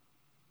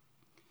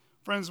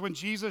 Friends, when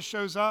Jesus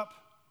shows up,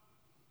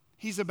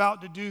 he's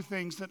about to do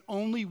things that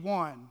only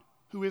one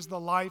who is the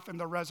life and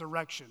the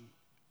resurrection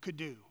could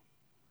do.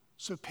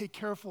 So pay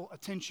careful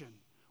attention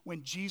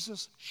when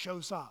Jesus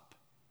shows up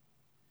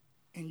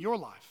in your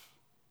life.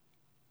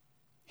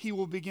 He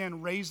will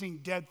begin raising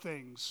dead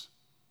things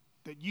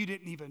that you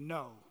didn't even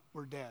know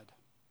were dead.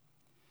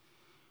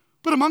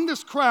 But among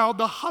this crowd,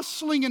 the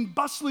hustling and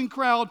bustling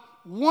crowd,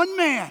 one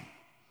man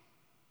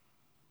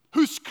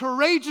who's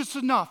courageous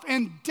enough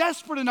and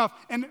desperate enough,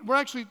 and we're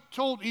actually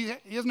told he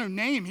has no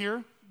name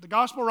here. The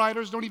gospel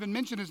writers don't even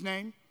mention his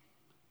name.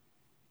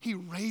 He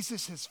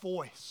raises his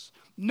voice.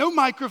 No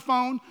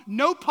microphone,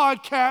 no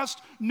podcast,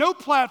 no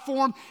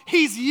platform.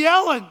 He's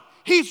yelling.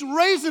 He's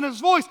raising his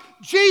voice.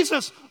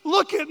 Jesus,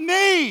 look at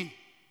me.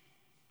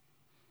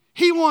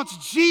 He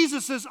wants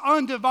Jesus'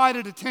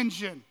 undivided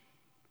attention.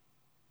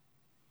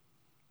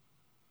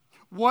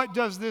 What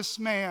does this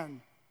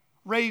man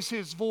raise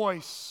his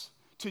voice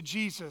to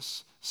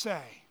Jesus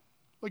say?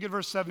 Look at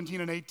verse 17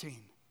 and 18.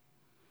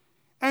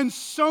 And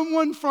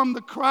someone from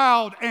the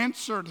crowd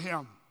answered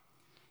him,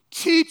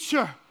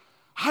 Teacher,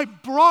 I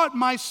brought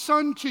my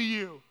son to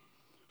you,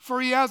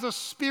 for he has a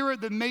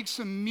spirit that makes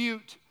him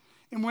mute,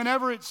 and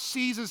whenever it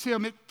seizes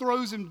him, it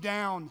throws him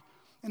down,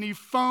 and he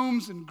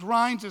foams and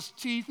grinds his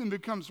teeth and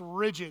becomes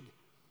rigid.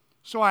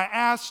 So I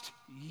asked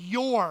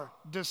your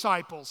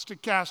disciples to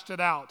cast it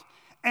out,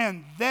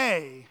 and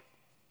they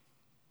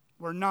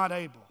were not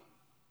able.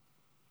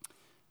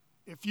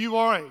 If you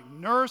are a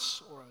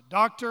nurse or a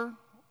doctor,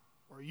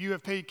 or you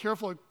have paid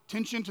careful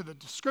attention to the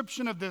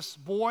description of this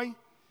boy,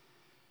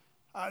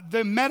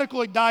 the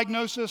medical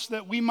diagnosis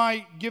that we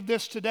might give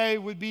this today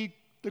would be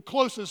the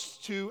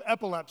closest to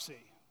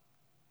epilepsy.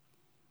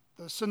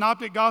 The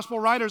synoptic gospel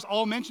writers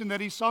all mention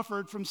that he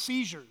suffered from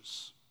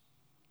seizures.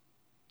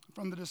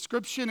 From the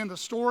description in the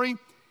story,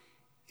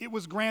 it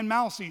was grand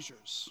mal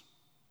seizures.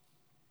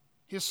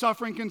 His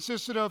suffering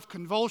consisted of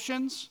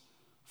convulsions,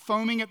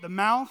 foaming at the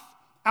mouth,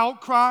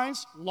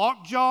 outcries,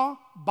 lockjaw,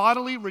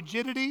 bodily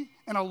rigidity,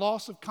 and a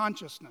loss of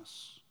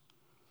consciousness.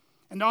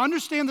 And to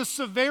understand the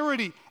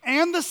severity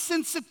and the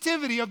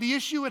sensitivity of the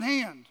issue at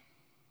hand,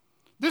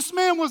 this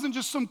man wasn't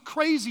just some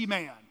crazy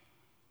man,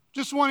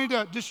 just wanting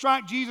to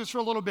distract Jesus for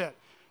a little bit.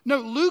 No,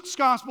 Luke's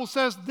gospel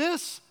says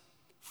this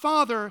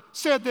father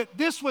said that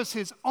this was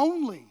his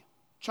only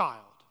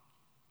child.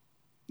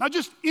 Not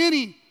just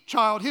any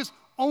child, his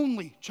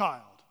only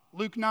child.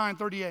 Luke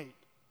 9:38.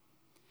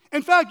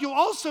 In fact, you'll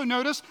also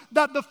notice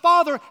that the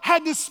father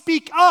had to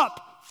speak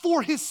up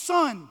for his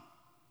son.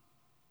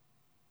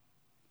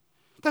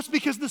 That's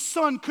because the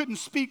son couldn't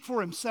speak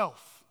for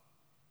himself.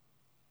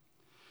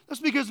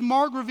 That's because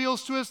Mark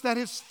reveals to us that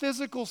his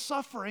physical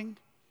suffering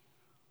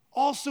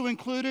also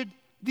included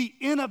the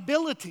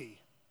inability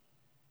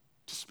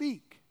to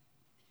speak.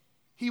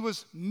 He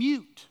was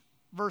mute,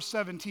 verse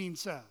 17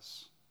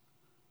 says.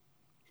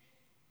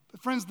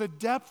 But friends, the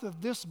depth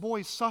of this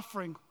boy's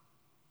suffering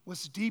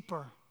was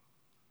deeper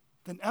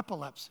than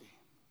epilepsy.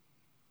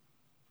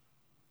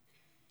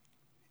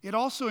 It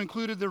also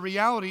included the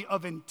reality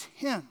of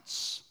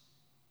intense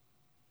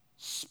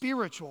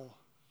spiritual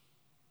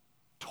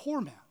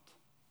torment.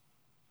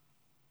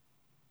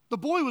 The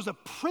boy was a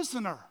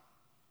prisoner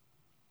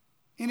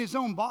in his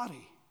own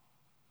body,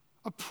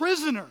 a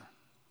prisoner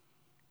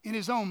in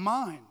his own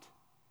mind.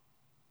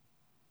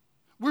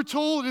 We're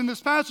told in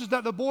this passage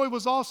that the boy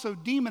was also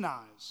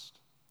demonized.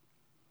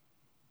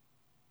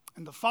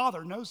 And the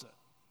father knows it.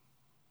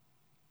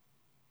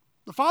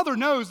 The father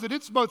knows that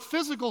it's both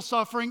physical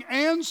suffering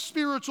and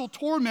spiritual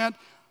torment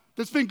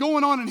that's been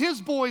going on in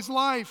his boy's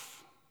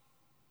life,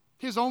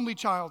 his only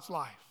child's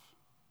life.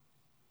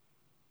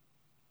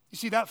 You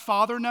see, that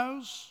father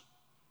knows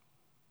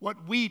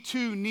what we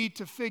too need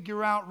to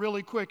figure out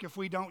really quick if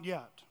we don't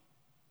yet.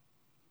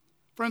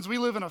 Friends, we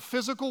live in a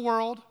physical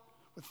world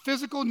with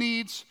physical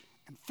needs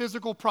and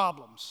physical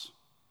problems.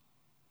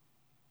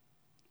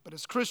 But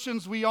as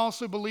Christians, we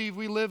also believe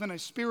we live in a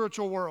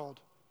spiritual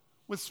world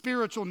with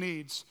spiritual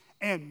needs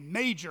and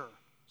major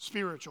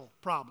spiritual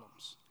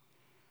problems.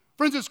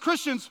 Friends, as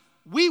Christians,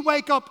 we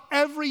wake up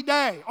every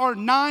day, our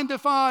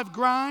 9-to-5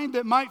 grind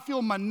that might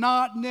feel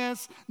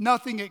monotonous,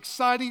 nothing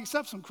exciting,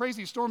 except some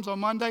crazy storms on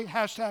Monday,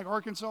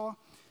 #Arkansas.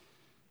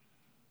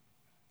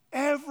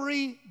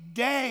 Every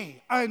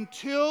day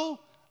until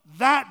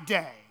that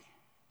day,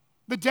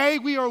 the day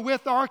we are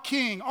with our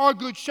King, our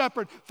Good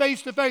Shepherd,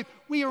 face to face,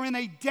 we are in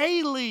a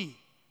daily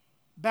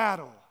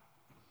battle.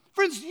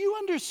 Friends, do you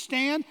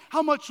understand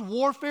how much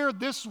warfare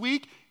this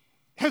week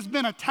has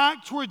been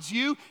attacked towards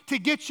you to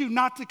get you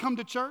not to come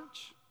to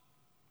church?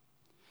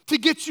 To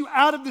get you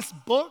out of this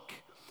book?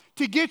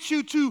 To get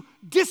you to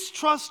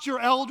distrust your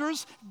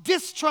elders,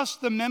 distrust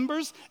the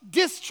members,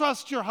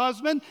 distrust your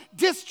husband,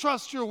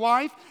 distrust your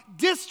wife,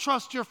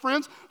 distrust your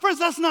friends? Friends,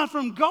 that's not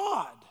from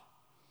God.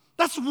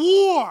 That's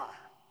war.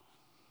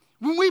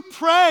 When we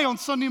pray on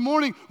Sunday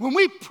morning, when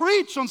we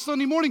preach on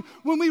Sunday morning,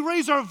 when we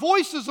raise our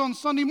voices on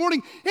Sunday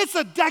morning, it's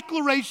a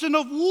declaration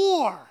of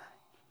war.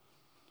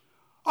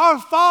 Our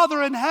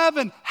Father in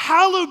heaven,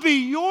 hallowed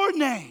be your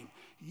name.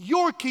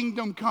 Your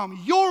kingdom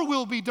come, your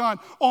will be done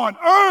on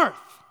earth,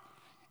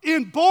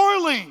 in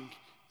Borling,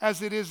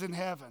 as it is in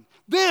heaven.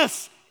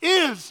 This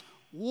is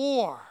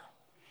war.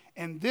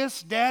 And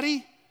this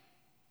daddy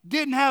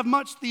didn't have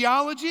much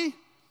theology.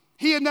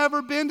 He had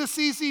never been to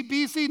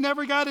CCBC,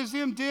 never got his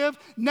MDiv,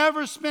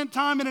 never spent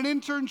time in an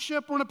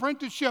internship or an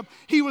apprenticeship.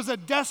 He was a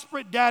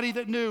desperate daddy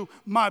that knew,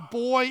 my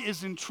boy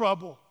is in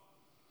trouble.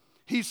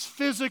 He's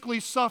physically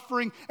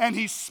suffering and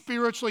he's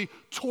spiritually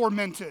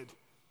tormented.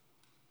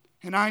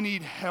 And I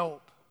need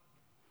help.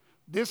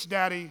 This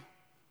daddy,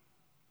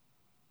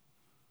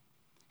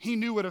 he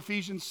knew what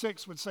Ephesians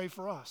 6 would say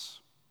for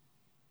us.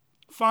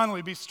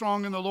 Finally, be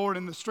strong in the Lord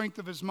and the strength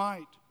of his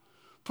might.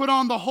 Put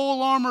on the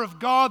whole armor of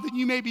God that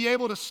you may be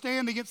able to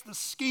stand against the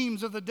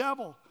schemes of the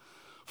devil.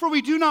 For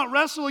we do not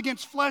wrestle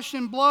against flesh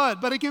and blood,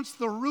 but against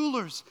the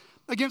rulers,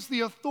 against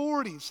the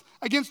authorities,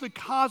 against the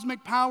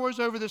cosmic powers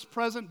over this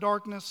present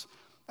darkness,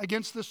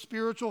 against the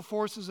spiritual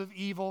forces of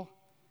evil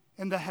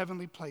in the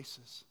heavenly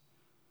places.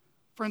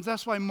 Friends,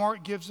 that's why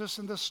Mark gives us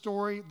in this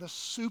story the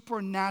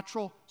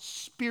supernatural,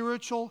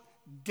 spiritual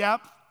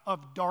depth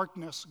of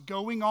darkness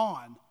going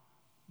on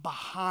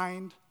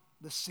behind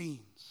the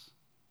scenes.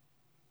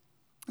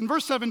 In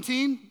verse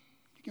 17,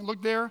 you can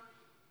look there,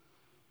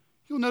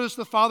 you'll notice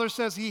the Father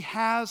says he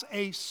has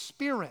a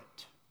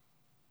spirit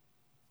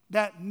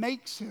that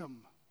makes him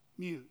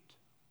mute.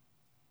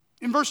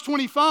 In verse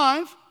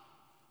 25,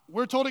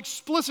 we're told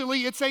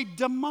explicitly it's a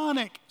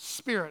demonic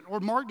spirit, or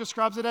Mark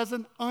describes it as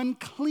an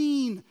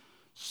unclean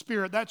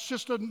spirit. That's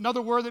just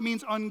another word that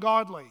means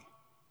ungodly,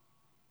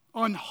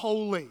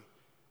 unholy.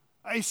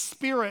 A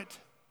spirit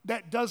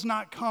that does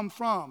not come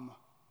from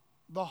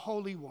the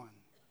Holy One.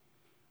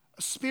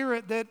 A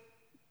spirit that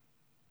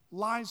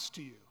lies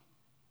to you.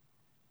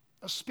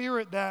 A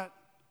spirit that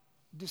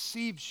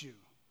deceives you.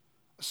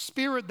 A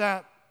spirit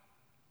that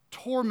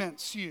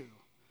torments you.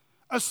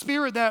 A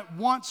spirit that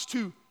wants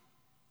to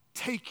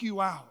take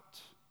you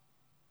out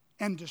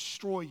and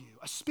destroy you.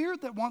 A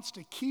spirit that wants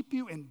to keep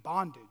you in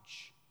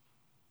bondage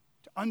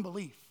to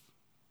unbelief,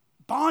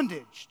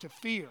 bondage to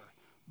fear,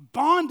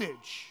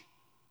 bondage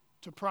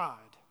to pride.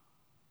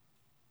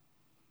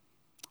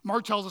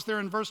 Mark tells us there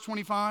in verse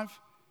 25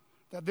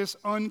 that this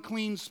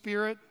unclean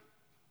spirit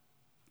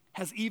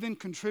has even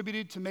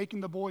contributed to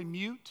making the boy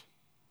mute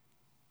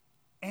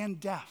and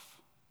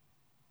deaf.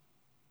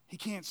 He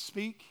can't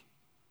speak,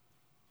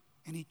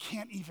 and he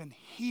can't even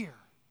hear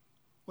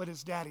what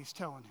his daddy's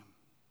telling him.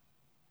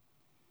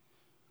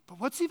 But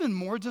what's even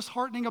more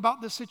disheartening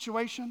about this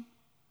situation,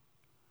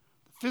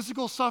 the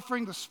physical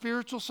suffering, the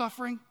spiritual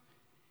suffering,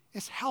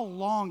 is how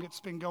long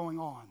it's been going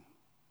on.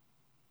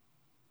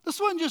 This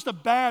wasn't just a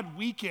bad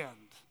weekend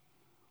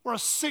or a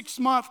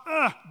 6-month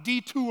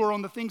detour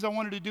on the things I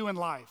wanted to do in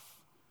life.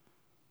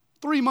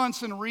 3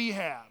 months in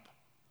rehab.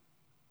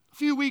 a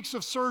few weeks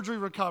of surgery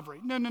recovery.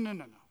 No.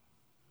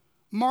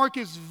 Mark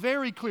is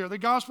very clear. The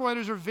gospel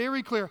writers are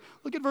very clear.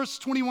 Look at verse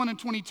 21 and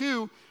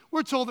 22.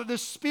 We're told that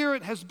this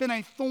spirit has been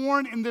a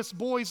thorn in this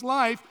boy's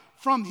life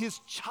from his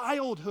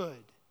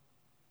childhood.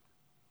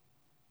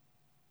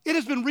 It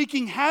has been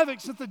wreaking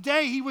havoc since the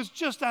day he was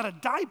just out of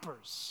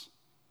diapers.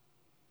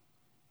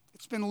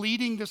 It's been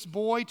leading this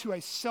boy to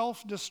a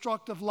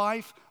self-destructive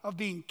life of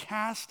being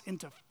cast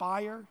into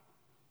fire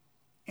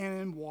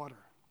and in water.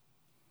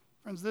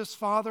 Friends, this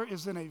father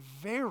is in a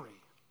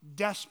very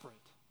desperate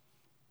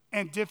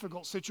and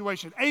difficult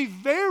situation, a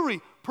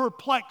very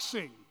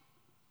perplexing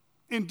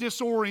and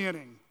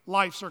disorienting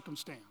life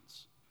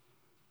circumstance.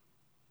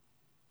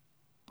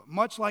 But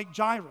much like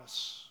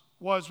Jairus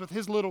was with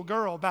his little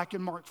girl back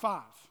in Mark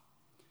 5,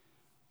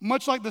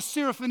 much like the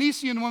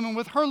Syrophoenician woman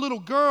with her little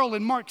girl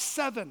in Mark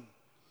 7,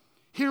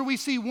 here we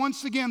see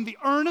once again the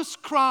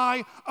earnest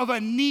cry of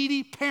a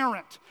needy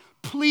parent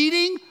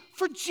pleading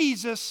for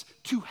Jesus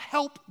to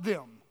help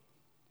them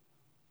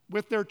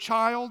with their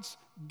child's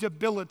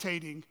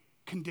debilitating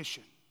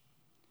condition.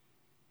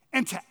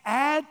 And to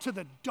add to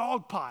the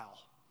dog pile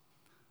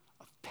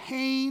of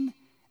pain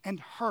and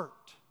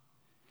hurt,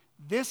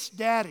 this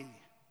daddy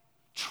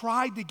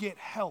tried to get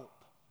help,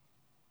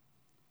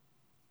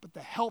 but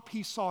the help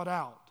he sought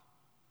out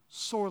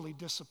sorely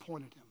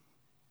disappointed him.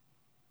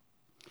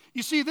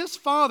 You see, this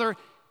father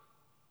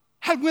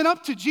had went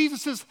up to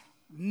Jesus'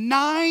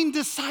 9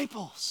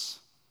 disciples.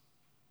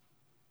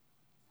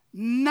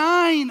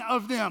 9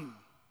 of them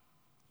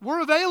were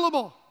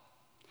available.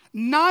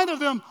 9 of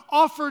them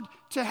offered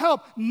to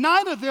help.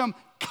 9 of them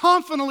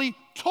confidently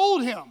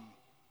told him,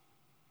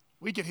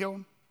 we could heal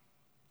him.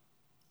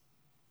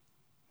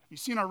 Have you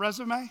seen our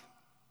resume?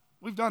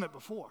 We've done it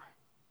before.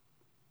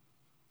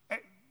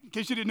 In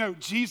case you didn't know,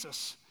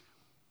 Jesus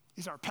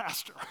is our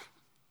pastor.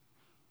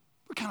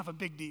 We're kind of a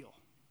big deal.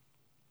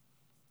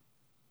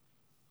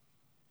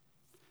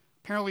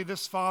 Apparently,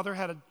 this father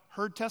had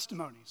heard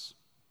testimonies.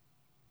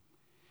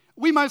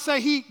 We might say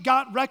he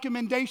got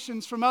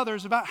recommendations from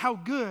others about how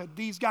good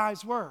these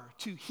guys were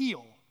to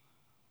heal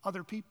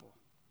other people.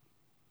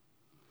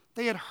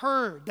 They had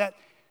heard that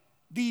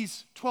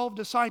these 12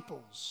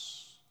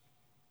 disciples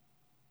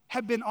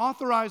had been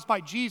authorized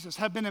by Jesus,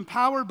 had been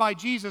empowered by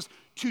Jesus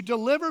to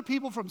deliver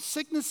people from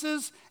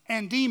sicknesses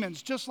and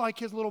demons, just like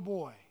his little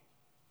boy.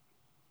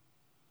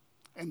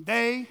 And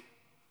they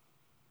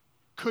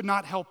could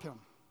not help him.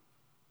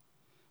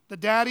 The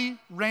daddy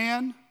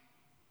ran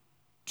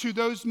to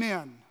those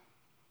men,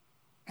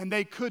 and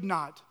they could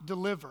not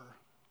deliver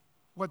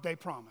what they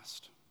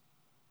promised.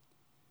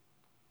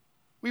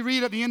 We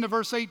read at the end of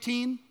verse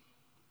 18,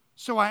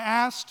 so I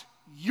asked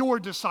your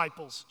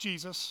disciples,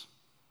 Jesus.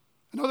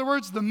 In other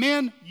words, the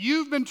men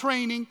you've been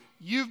training,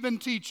 you've been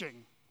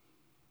teaching,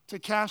 to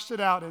cast it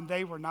out, and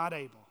they were not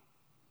able.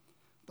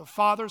 The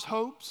father's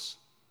hopes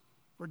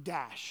were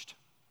dashed.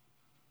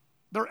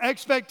 Their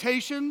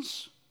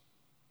expectations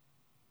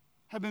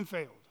have been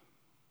failed.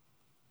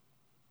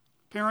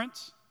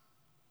 Parents,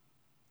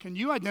 can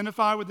you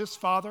identify with this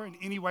father in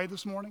any way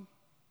this morning?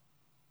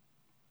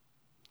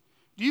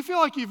 Do you feel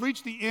like you've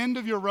reached the end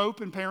of your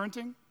rope in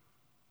parenting?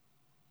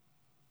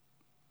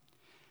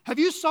 Have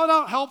you sought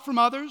out help from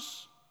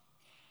others?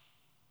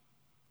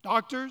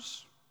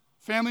 Doctors,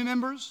 family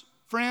members,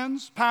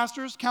 friends,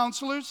 pastors,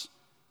 counselors,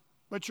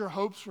 but your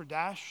hopes were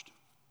dashed?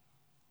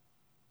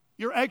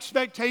 Your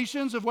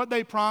expectations of what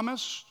they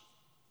promised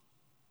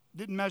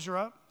didn't measure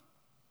up?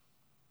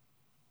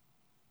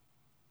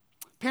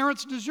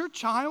 Parents, does your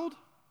child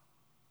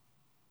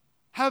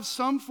have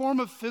some form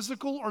of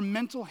physical or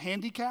mental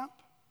handicap?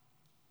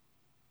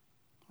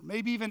 Or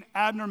maybe even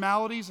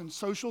abnormalities and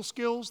social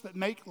skills that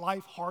make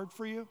life hard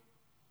for you?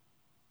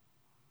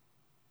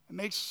 It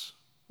makes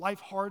life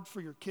hard for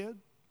your kid?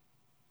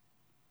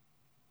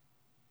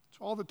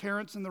 To all the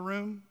parents in the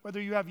room, whether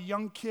you have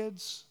young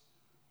kids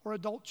or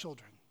adult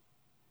children,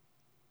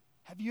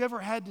 have you ever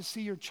had to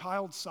see your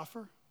child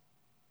suffer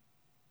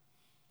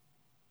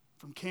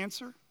from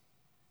cancer,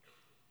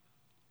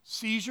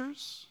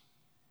 seizures,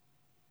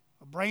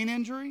 a brain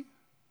injury?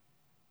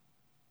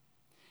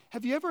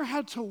 Have you ever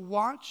had to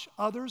watch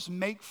others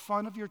make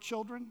fun of your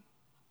children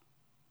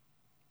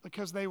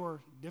because they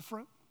were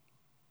different?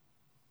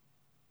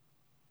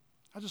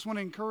 I just want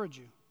to encourage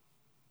you.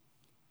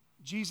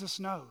 Jesus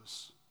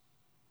knows,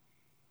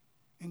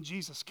 and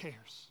Jesus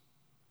cares.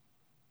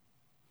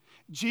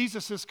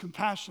 Jesus is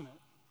compassionate,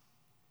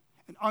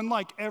 and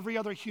unlike every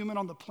other human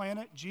on the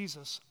planet,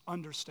 Jesus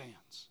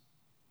understands.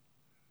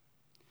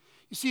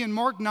 You see, in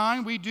Mark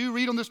 9, we do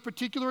read on this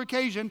particular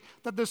occasion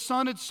that the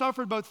son had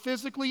suffered both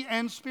physically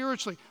and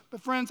spiritually.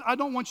 But friends, I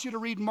don't want you to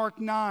read Mark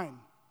 9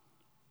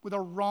 with a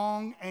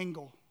wrong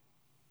angle.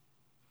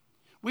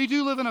 We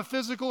do live in a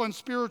physical and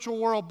spiritual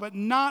world, but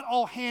not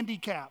all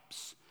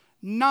handicaps,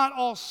 not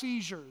all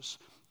seizures,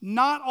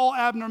 not all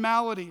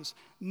abnormalities,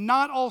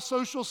 not all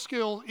social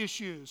skill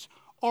issues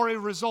are a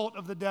result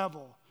of the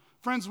devil.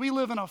 Friends, we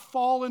live in a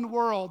fallen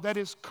world that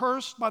is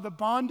cursed by the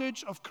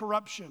bondage of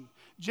corruption.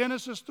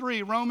 Genesis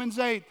 3, Romans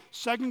 8,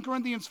 2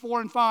 Corinthians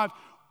 4 and 5.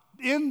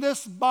 in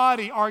this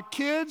body, our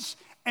kids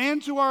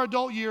and to our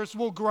adult years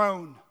will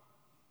groan.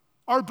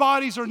 Our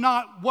bodies are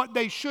not what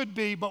they should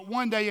be, but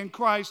one day in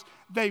Christ,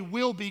 they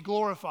will be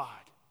glorified.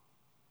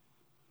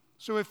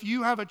 So if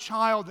you have a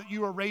child that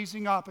you are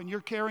raising up and you're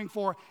caring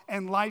for,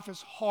 and life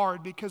is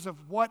hard because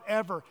of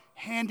whatever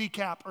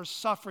handicap or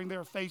suffering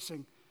they're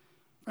facing,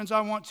 friends,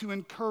 I want to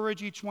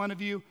encourage each one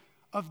of you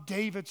of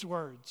David's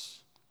words,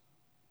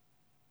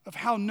 of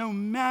how no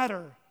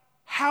matter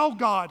how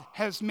God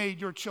has made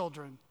your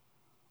children,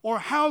 or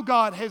how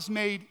God has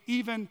made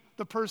even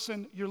the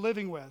person you're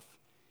living with,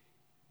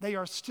 they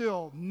are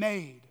still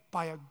made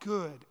by a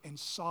good and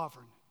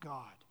sovereign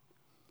God.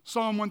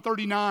 Psalm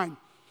 139,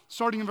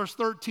 starting in verse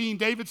 13,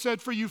 David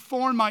said, "For you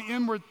formed my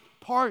inward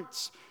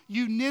parts.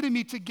 You knitted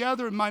me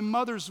together in my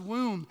mother's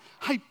womb.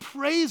 I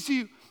praise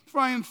you, for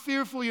I am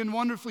fearfully and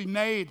wonderfully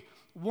made.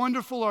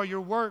 Wonderful are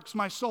your works.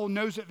 My soul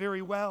knows it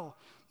very well.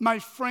 My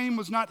frame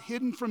was not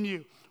hidden from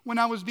you when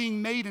I was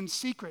being made in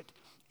secret,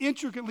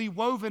 intricately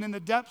woven in the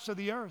depths of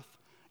the earth.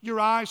 Your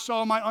eyes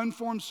saw my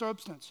unformed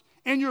substance.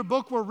 In your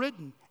book were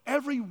written,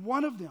 every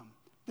one of them,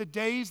 the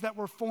days that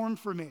were formed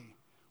for me,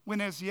 when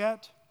as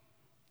yet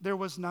there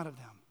was none of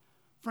them."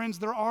 Friends,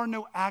 there are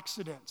no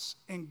accidents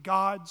in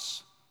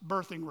God's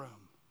birthing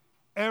room.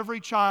 Every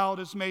child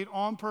is made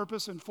on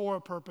purpose and for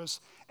a purpose,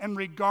 and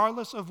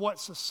regardless of what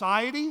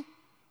society,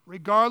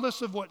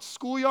 regardless of what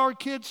schoolyard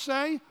kids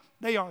say,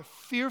 they are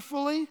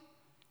fearfully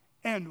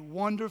and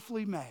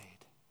wonderfully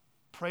made.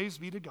 Praise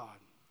be to God.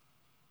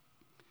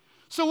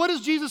 So what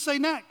does Jesus say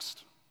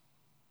next?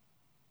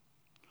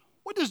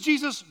 What does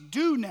Jesus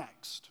do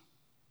next?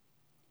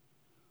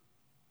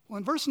 Well,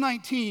 in verse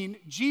 19,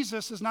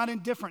 Jesus is not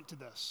indifferent to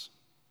this.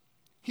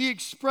 He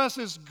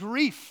expresses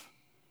grief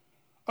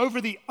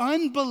over the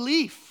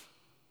unbelief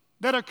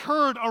that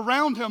occurred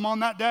around him on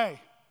that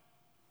day.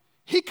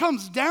 He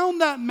comes down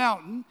that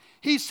mountain.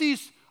 He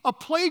sees a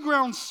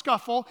playground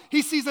scuffle.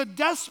 He sees a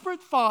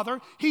desperate father.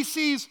 He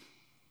sees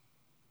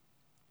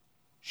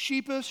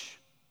sheepish,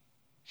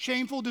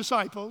 shameful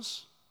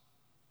disciples.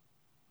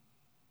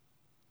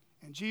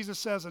 And Jesus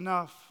says,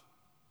 enough.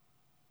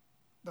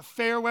 The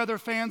fair weather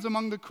fans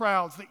among the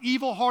crowds, the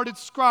evil-hearted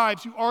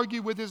scribes who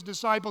argue with his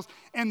disciples,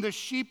 and the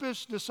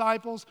sheepish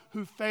disciples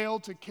who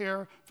failed to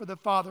care for the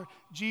Father.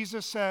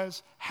 Jesus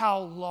says, how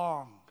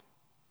long?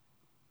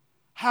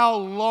 How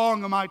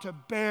long am I to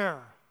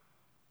bear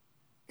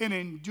and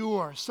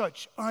endure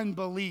such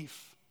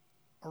unbelief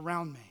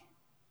around me?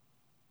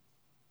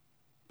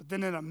 But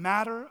then in a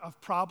matter of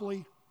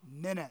probably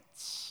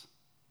minutes,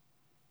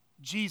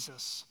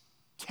 Jesus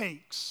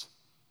takes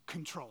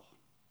control.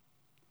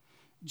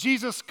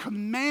 Jesus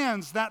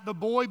commands that the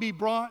boy be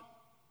brought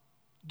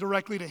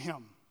directly to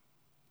him.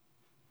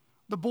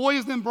 The boy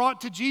is then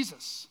brought to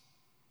Jesus,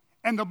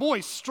 and the boy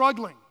is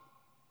struggling.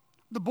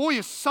 The boy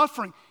is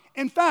suffering.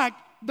 In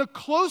fact, the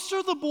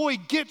closer the boy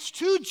gets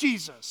to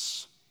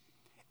Jesus,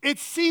 it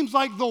seems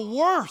like the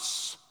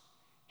worse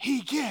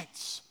he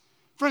gets.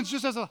 Friends,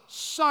 just as a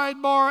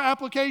sidebar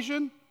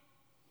application,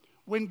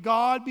 when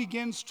God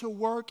begins to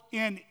work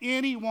in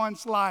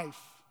anyone's life,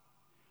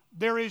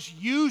 there is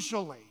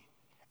usually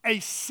a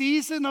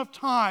season of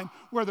time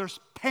where there's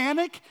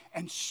panic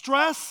and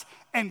stress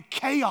and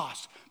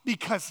chaos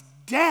because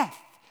death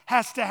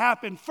has to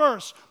happen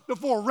first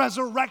before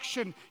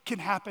resurrection can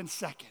happen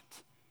second.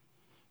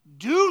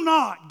 Do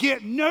not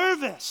get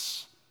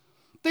nervous.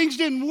 Things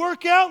didn't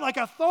work out like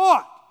I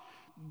thought.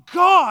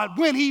 God,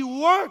 when He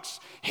works,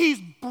 He's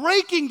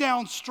breaking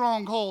down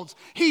strongholds.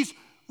 He's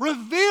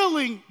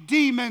revealing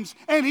demons,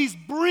 and He's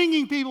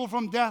bringing people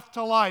from death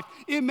to life.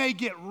 It may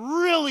get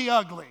really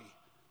ugly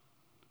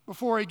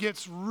before it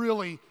gets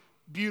really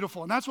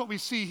beautiful. And that's what we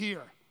see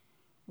here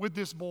with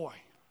this boy.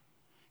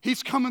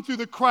 He's coming through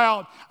the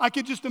crowd. I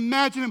could just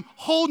imagine him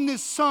holding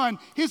his son,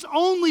 his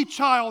only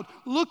child,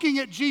 looking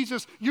at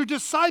Jesus. Your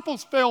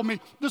disciples failed me.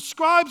 The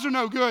scribes are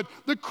no good.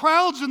 The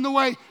crowd's in the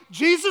way.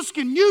 Jesus,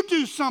 can you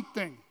do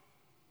something?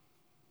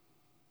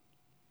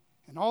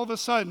 And all of a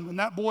sudden, when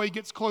that boy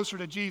gets closer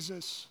to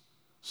Jesus,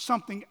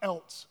 something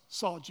else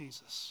saw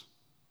Jesus.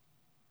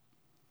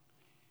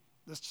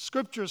 The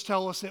scriptures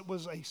tell us it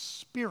was a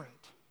spirit,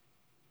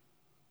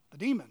 the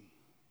demon.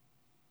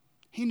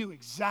 He knew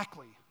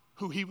exactly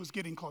who he was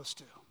getting close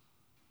to.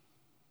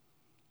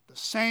 The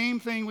same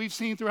thing we've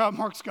seen throughout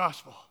Mark's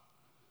gospel.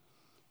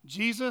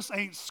 Jesus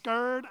ain't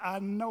scared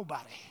of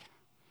nobody.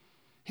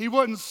 He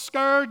wasn't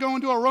scared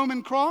going to a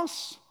Roman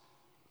cross,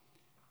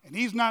 and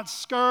He's not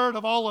scared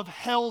of all of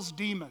hell's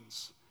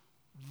demons.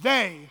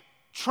 They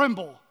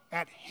tremble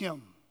at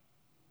Him.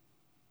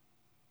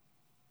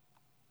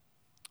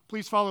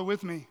 Please follow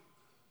with me.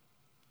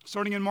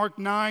 Starting in Mark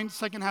 9,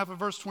 second half of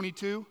verse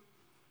 22,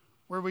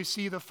 where we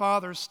see the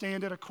Father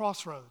stand at a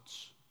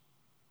crossroads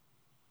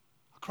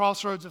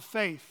of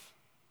faith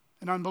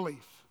and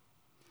unbelief.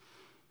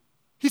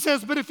 He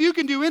says, "But if you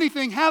can do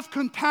anything, have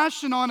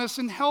compassion on us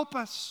and help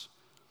us."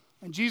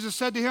 And Jesus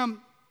said to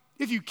him,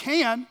 "If you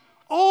can,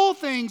 all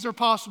things are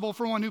possible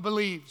for one who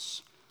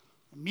believes."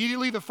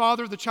 Immediately the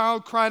father of the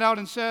child cried out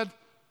and said,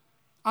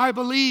 "I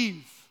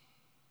believe.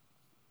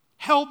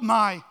 help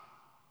my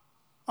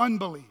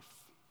unbelief.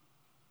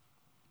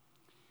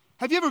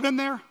 Have you ever been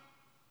there?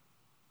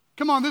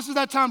 Come on, this is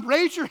that time.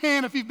 Raise your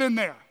hand if you've been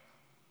there.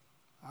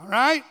 All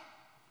right?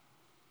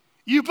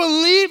 You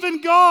believe in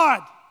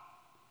God,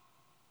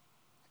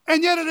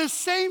 and yet at the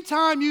same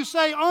time you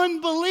say,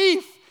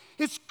 unbelief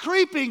is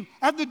creeping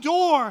at the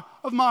door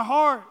of my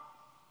heart.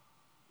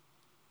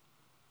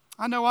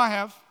 I know I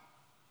have.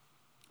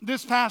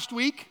 This past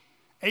week,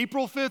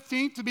 April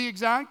 15th to be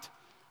exact,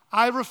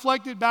 I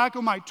reflected back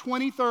on my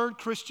 23rd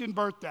Christian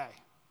birthday.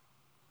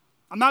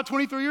 I'm not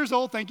 23 years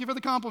old, thank you for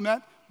the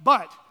compliment,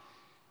 but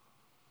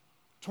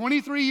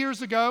 23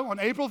 years ago, on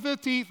April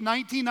 15th,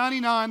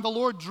 1999, the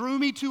Lord drew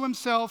me to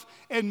himself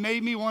and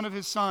made me one of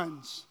his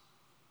sons.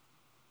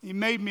 He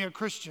made me a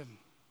Christian.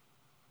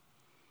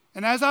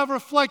 And as I've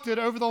reflected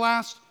over the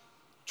last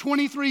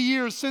 23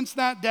 years since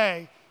that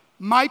day,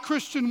 my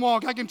Christian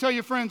walk, I can tell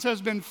you, friends,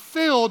 has been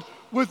filled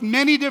with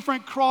many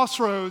different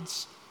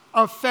crossroads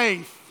of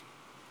faith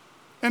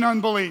and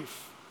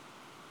unbelief.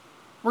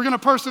 We're going to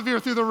persevere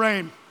through the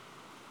rain.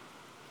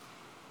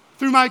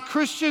 Through my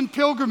Christian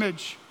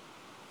pilgrimage,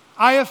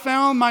 I have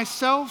found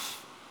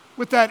myself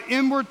with that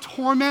inward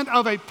torment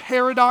of a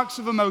paradox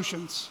of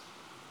emotions.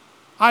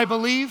 I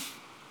believe,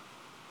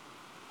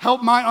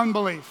 help my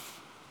unbelief.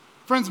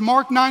 Friends,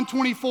 Mark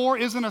 9:24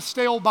 isn't a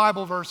stale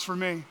Bible verse for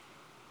me.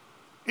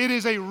 It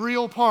is a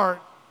real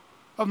part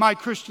of my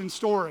Christian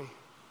story.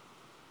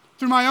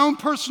 Through my own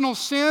personal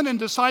sin and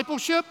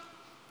discipleship,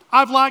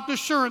 I've lacked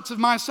assurance of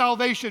my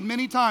salvation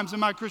many times in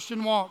my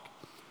Christian walk.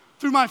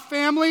 Through my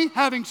family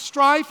having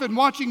strife and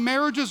watching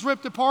marriages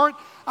ripped apart,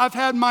 I've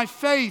had my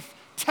faith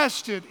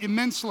tested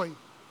immensely.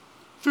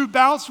 Through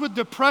bouts with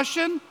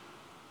depression,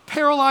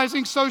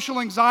 paralyzing social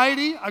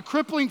anxiety, a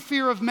crippling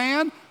fear of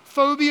man,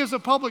 phobias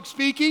of public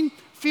speaking,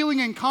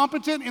 feeling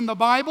incompetent in the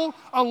Bible,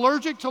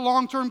 allergic to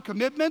long-term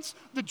commitments,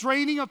 the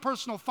draining of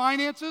personal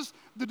finances,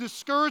 the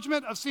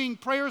discouragement of seeing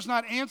prayers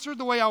not answered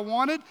the way I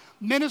wanted,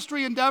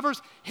 ministry endeavors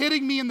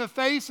hitting me in the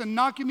face and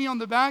knocking me on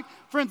the back.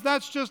 Friends,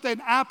 that's just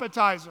an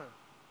appetizer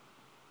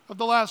of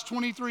the last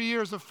 23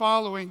 years of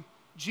following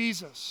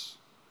Jesus.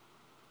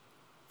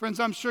 Friends,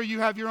 I'm sure you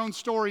have your own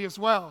story as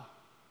well.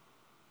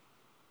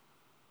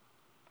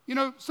 You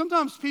know,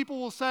 sometimes people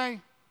will say,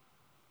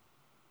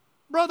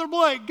 Brother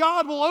Blake,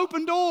 God will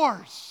open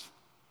doors.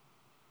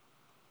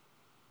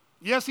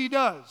 Yes, he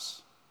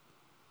does.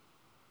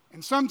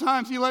 And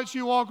sometimes he lets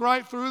you walk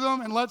right through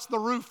them and lets the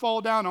roof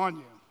fall down on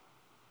you.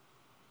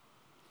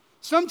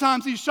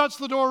 Sometimes he shuts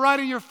the door right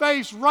in your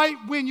face right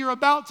when you're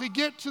about to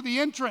get to the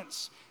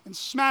entrance and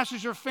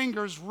smashes your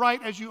fingers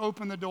right as you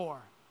open the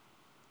door.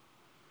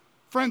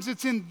 Friends,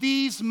 it's in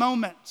these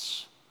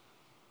moments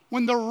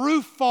when the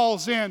roof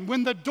falls in,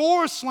 when the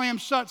door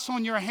slams shut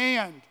on your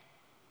hand.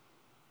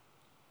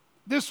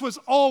 This was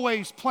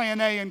always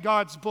plan A in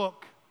God's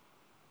book.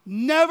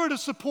 Never to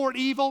support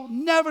evil,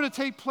 never to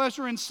take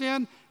pleasure in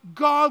sin.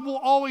 God will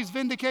always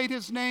vindicate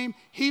his name.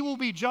 He will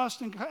be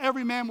just and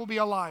every man will be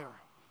a liar.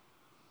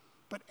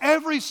 But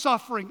every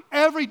suffering,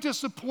 every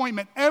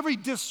disappointment, every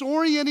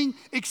disorienting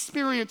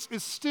experience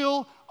is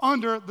still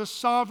under the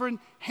sovereign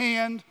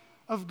hand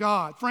of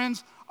God.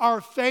 Friends,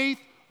 our faith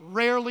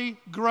rarely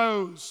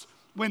grows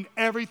when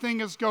everything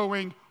is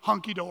going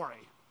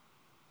hunky-dory.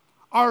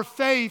 Our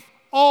faith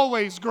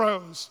always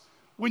grows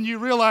when you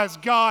realize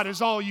God is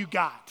all you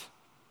got.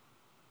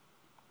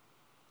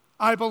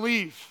 I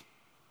believe.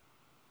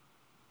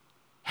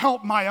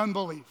 Help my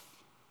unbelief.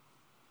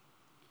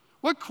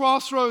 What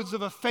crossroads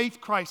of a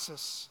faith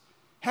crisis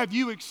have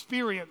you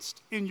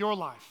experienced in your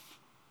life?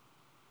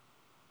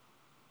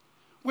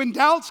 When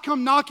doubts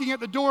come knocking at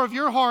the door of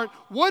your heart,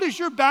 what is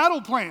your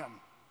battle plan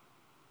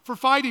for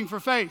fighting for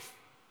faith?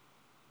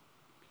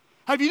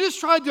 Have you just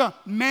tried to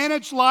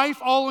manage life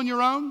all on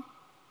your own?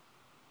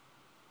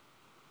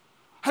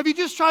 Have you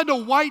just tried to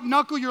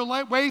white-knuckle your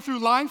way through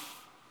life?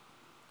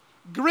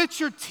 Grit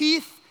your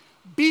teeth,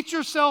 beat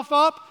yourself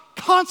up,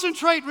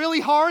 concentrate really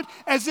hard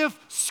as if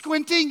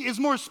squinting is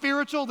more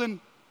spiritual than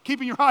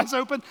keeping your eyes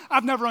open?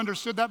 I've never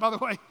understood that, by the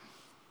way.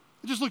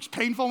 It just looks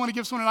painful when I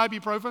give someone an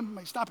ibuprofen. I'm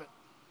like, stop it.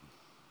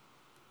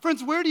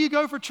 Friends, where do you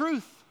go for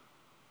truth?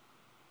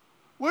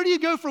 Where do you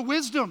go for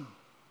wisdom?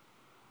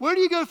 Where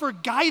do you go for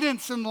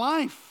guidance in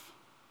life?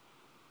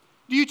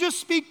 Do you just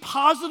speak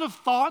positive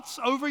thoughts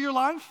over your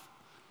life?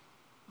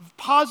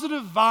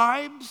 Positive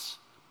vibes?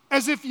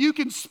 As if you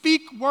can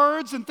speak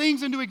words and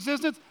things into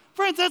existence?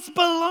 Friends, that's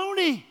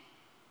baloney.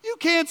 You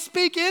can't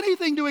speak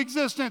anything to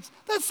existence.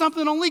 That's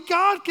something only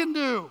God can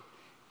do.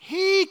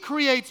 He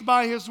creates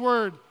by his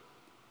word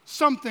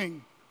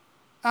something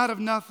out of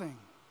nothing.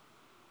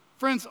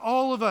 Friends,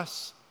 all of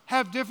us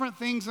have different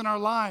things in our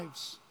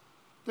lives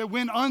that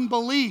when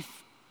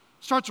unbelief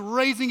starts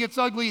raising its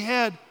ugly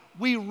head,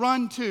 we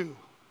run to.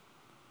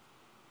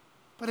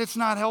 But it's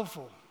not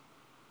helpful.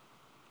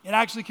 It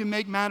actually can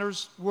make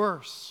matters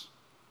worse.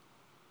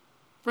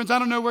 Friends, I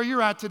don't know where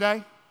you're at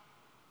today.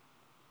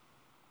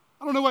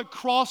 I don't know what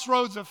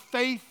crossroads of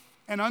faith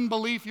and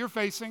unbelief you're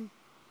facing,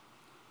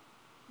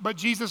 but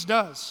Jesus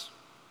does.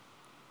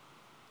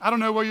 I don't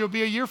know where you'll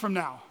be a year from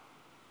now.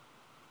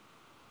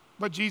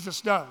 but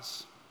Jesus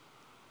does.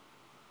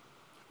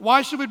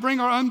 Why should we bring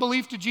our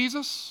unbelief to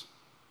Jesus?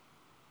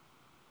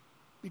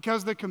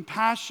 Because the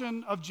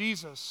compassion of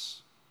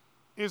Jesus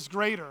is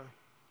greater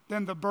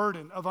than the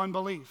burden of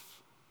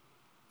unbelief.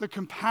 The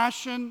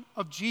compassion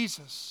of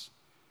Jesus,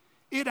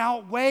 it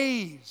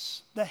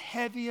outweighs the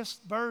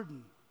heaviest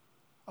burden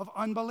of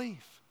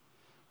unbelief.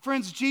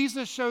 Friends,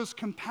 Jesus shows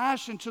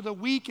compassion to the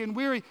weak and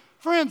weary.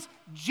 Friends,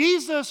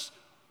 Jesus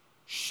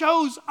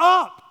shows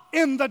up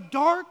in the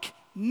dark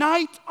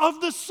night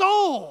of the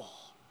soul.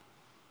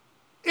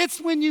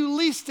 It's when you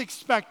least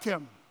expect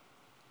him,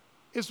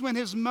 is when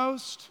he's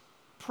most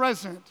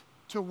present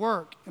to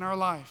work in our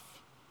life.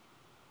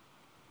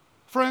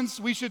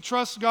 Friends, we should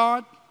trust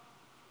God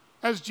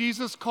as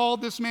Jesus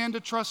called this man to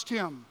trust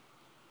him.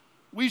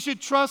 We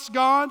should trust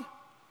God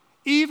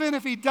even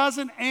if he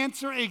doesn't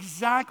answer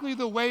exactly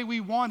the way we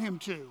want him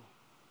to,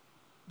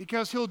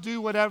 because he'll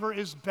do whatever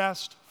is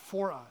best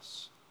for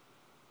us.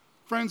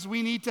 Friends,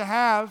 we need to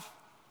have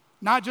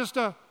not just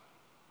a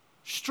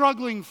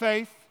struggling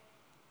faith,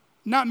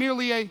 not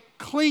merely a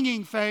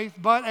clinging faith,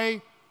 but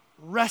a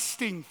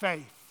resting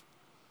faith.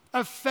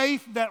 A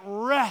faith that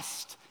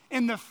rests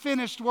in the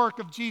finished work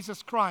of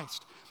Jesus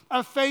Christ.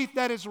 A faith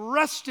that is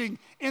resting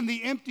in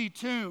the empty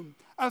tomb.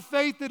 A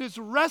faith that is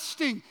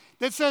resting,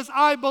 that says,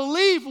 I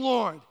believe,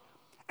 Lord,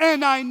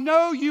 and I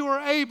know you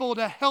are able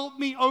to help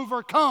me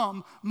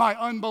overcome my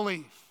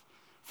unbelief.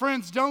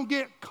 Friends, don't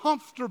get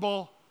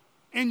comfortable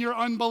in your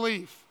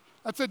unbelief.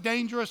 That's a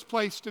dangerous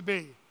place to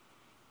be.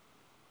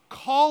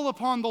 Call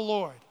upon the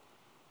Lord.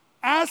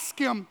 Ask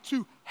him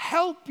to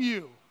help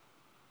you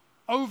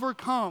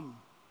overcome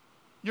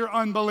your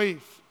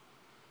unbelief.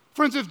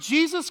 Friends, if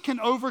Jesus can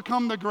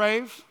overcome the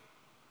grave,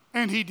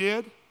 and he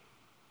did,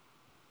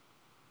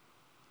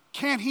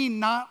 can he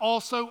not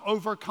also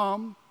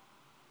overcome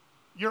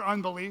your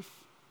unbelief?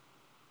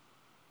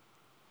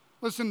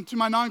 Listen, to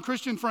my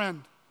non-Christian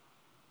friend,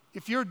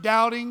 if you're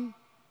doubting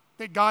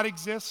that God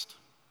exists,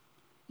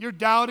 you're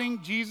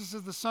doubting Jesus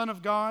is the Son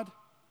of God,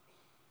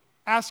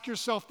 ask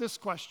yourself this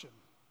question.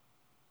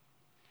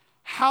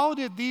 How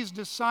did these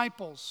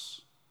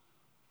disciples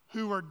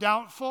who were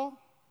doubtful,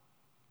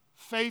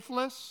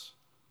 faithless,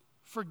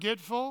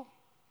 forgetful,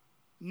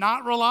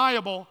 not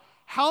reliable,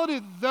 how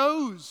did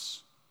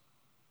those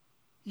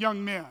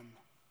young men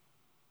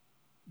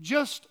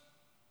just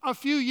a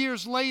few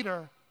years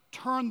later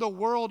turn the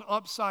world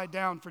upside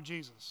down for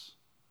Jesus?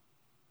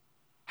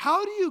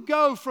 How do you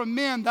go from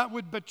men that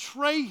would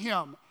betray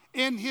him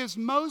in his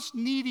most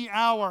needy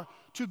hour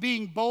to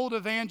being bold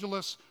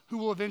evangelists who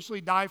will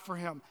eventually die for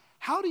him?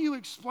 How do you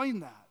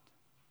explain that?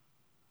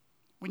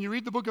 When you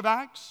read the book of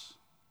Acts,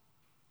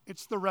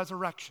 it's the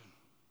resurrection.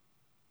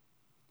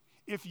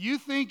 If you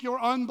think your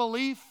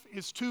unbelief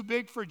is too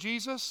big for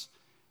Jesus,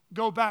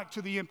 go back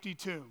to the empty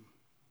tomb.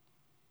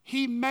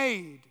 He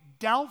made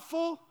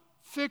doubtful,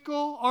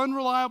 fickle,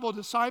 unreliable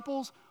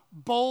disciples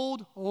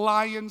bold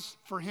lions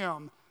for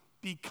him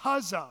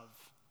because of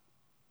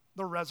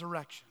the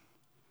resurrection.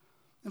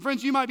 And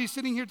friends, you might be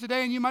sitting here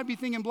today and you might be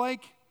thinking,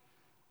 Blake,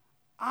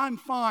 I'm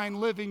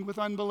fine living with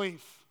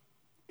unbelief.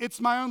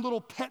 It's my own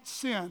little pet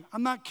sin.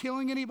 I'm not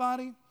killing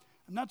anybody.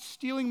 I'm not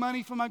stealing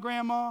money from my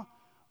grandma,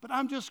 but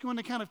I'm just going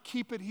to kind of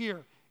keep it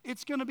here.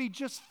 It's going to be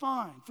just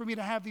fine for me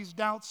to have these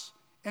doubts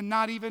and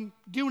not even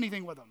do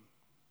anything with them.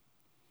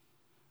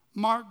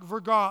 Mark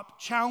Vergop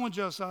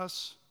challenges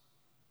us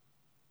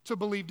to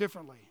believe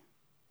differently.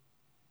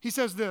 He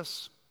says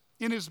this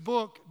in his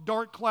book,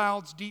 Dark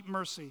Clouds, Deep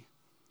Mercy.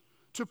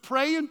 To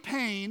pray in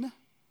pain,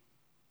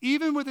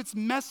 even with its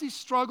messy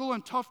struggle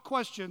and tough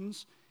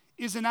questions,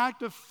 is an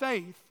act of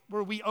faith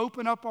where we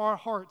open up our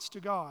hearts to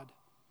God.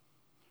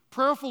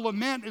 Prayerful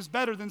lament is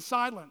better than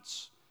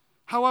silence.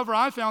 However,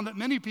 I found that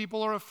many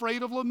people are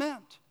afraid of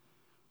lament.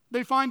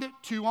 They find it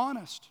too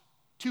honest,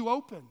 too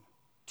open,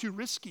 too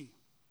risky.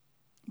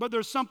 But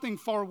there's something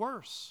far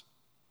worse: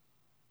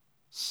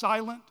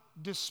 silent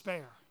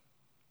despair.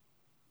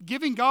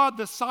 Giving God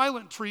the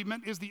silent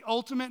treatment is the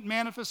ultimate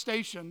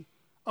manifestation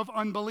of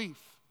unbelief.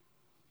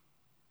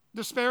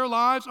 Despair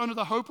lives under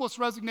the hopeless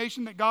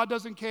resignation that God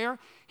doesn't care,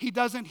 he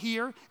doesn't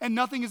hear, and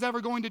nothing is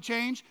ever going to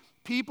change.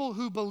 People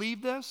who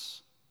believe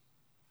this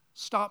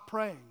stop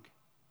praying.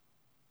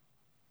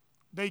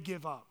 They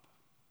give up.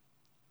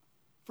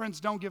 Friends,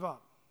 don't give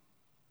up.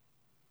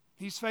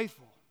 He's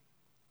faithful,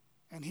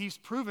 and he's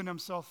proven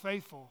himself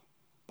faithful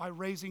by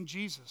raising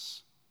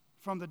Jesus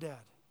from the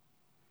dead.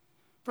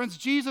 Friends,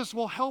 Jesus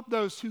will help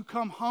those who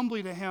come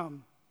humbly to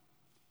him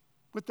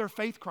with their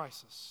faith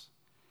crisis.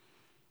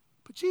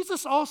 But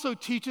Jesus also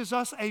teaches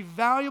us a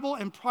valuable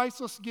and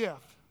priceless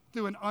gift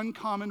through an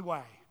uncommon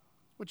way,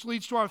 which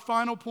leads to our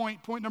final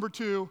point, point number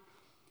 2.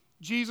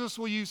 Jesus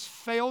will use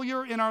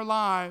failure in our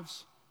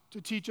lives to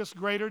teach us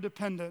greater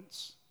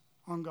dependence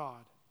on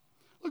God.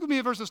 Look with me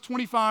at verses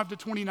 25 to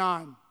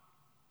 29.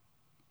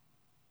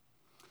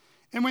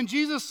 And when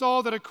Jesus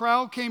saw that a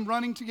crowd came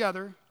running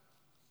together,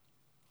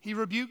 he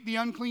rebuked the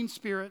unclean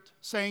spirit,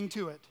 saying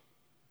to it,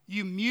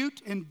 "You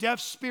mute and deaf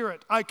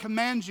spirit, I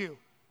command you,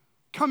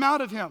 come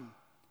out of him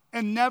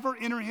and never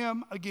enter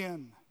him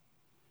again."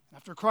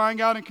 After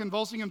crying out and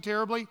convulsing him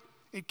terribly,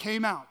 it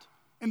came out,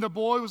 and the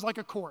boy was like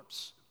a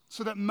corpse,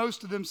 so that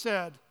most of them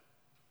said,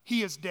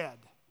 "He is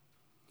dead."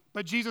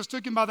 But Jesus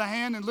took him by the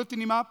hand and lifted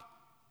him up,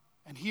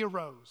 and he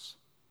arose.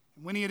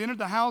 And when he had entered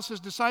the house, his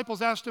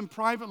disciples asked him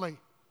privately,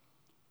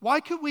 "Why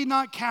could we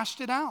not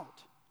cast it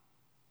out?"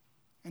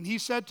 And he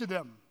said to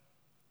them,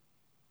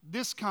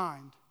 "This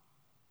kind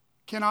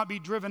cannot be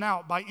driven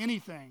out by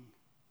anything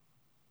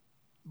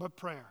but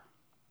prayer."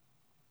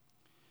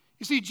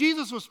 You see,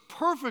 Jesus was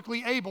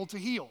perfectly able to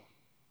heal.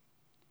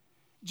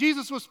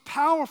 Jesus was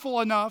powerful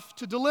enough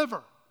to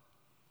deliver.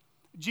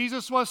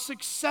 Jesus was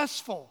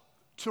successful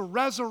to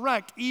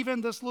resurrect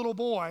even this little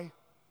boy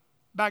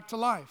back to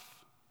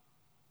life.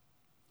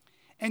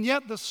 And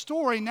yet the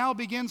story now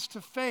begins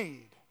to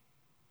fade.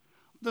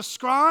 The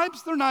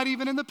scribes, they're not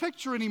even in the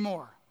picture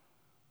anymore.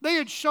 They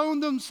had shown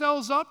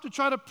themselves up to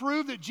try to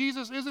prove that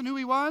Jesus isn't who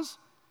he was.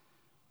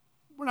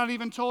 We're not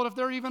even told if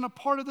they're even a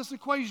part of this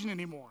equation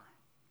anymore.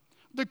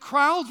 The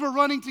crowds were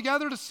running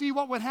together to see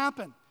what would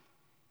happen.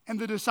 And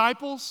the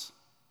disciples,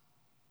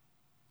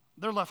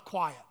 they're left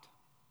quiet.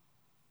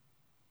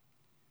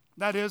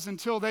 That is,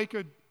 until they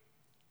could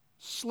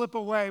slip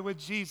away with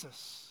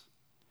Jesus.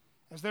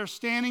 As they're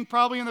standing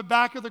probably in the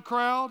back of the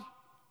crowd,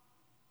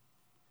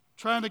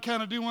 trying to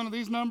kind of do one of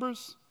these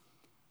numbers,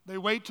 they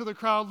wait till the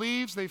crowd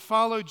leaves, they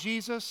follow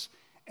Jesus,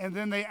 and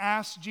then they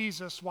ask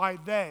Jesus why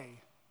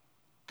they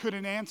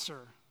couldn't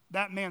answer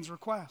that man's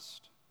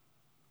request.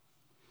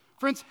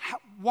 Friends,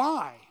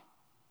 why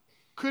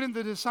couldn't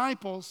the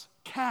disciples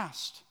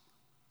cast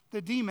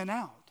the demon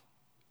out?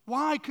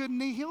 Why couldn't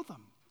he heal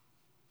them?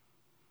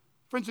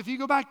 Friends, if you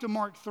go back to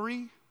Mark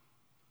 3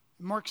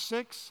 and Mark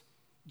 6,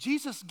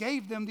 Jesus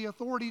gave them the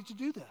authority to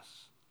do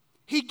this.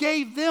 He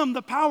gave them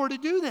the power to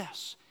do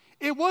this.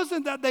 It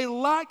wasn't that they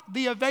lacked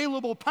the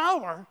available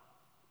power.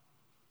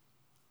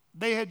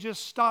 They had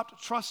just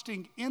stopped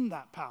trusting in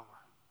that power.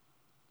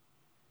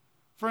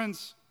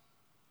 Friends,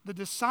 the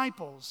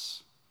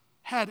disciples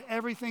had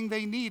everything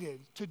they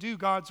needed to do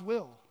God's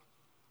will.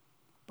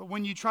 But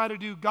when you try to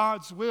do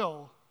God's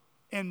will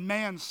in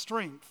man's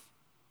strength,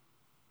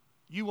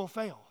 you will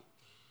fail.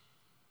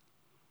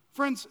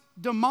 Friends,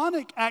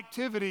 demonic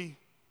activity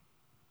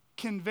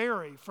can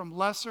vary from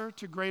lesser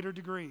to greater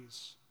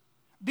degrees.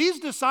 These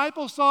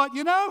disciples thought,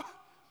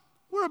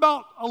 we're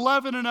about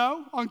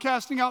 11-0 on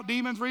casting out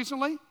demons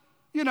recently.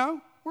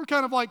 We're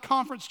kind of like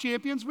conference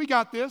champions. We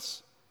got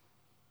this.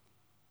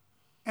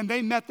 And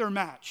they met their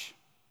match.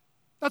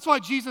 That's why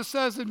Jesus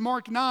says in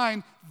Mark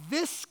 9,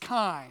 this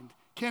kind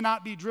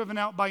cannot be driven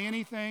out by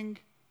anything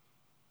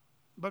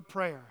but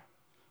prayer.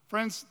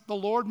 Friends, the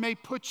Lord may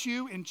put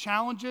you in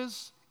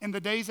challenges in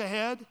the days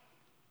ahead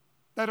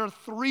that are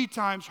 3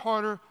 times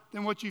harder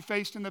than what you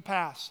faced in the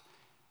past.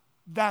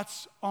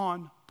 That's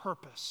on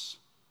purpose.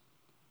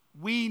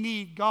 We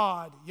need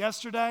God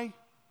yesterday,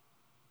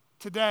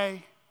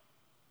 today,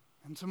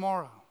 and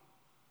tomorrow.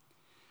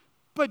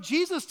 But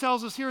Jesus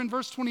tells us here in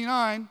verse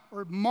 29,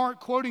 or Mark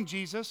quoting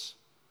Jesus,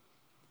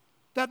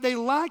 that they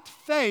lacked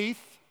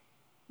faith,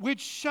 which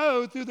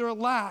showed through their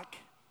lack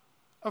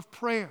of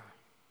prayer.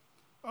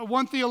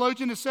 One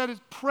theologian has said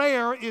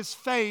prayer is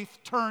faith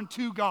turned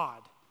to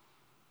God.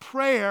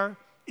 Prayer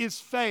is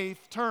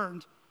faith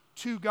turned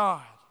to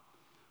God.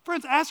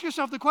 Friends, ask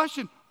yourself the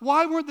question,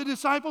 why weren't the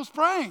disciples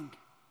praying?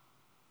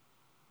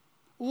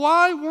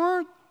 Why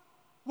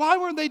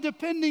weren't they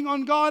depending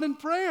on God in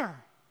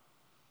prayer?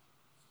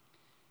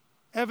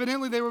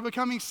 Evidently, they were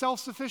becoming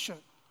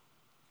self-sufficient,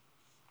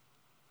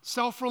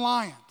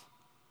 self-reliant.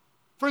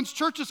 Friends,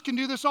 churches can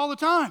do this all the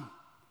time.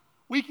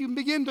 We can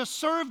begin to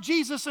serve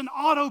Jesus in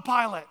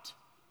autopilot.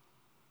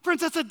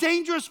 Friends, that's a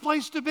dangerous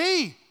place to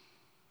be.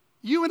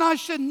 You and I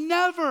should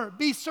never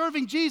be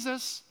serving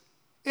Jesus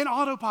in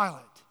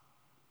autopilot.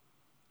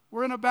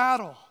 We're in a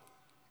battle,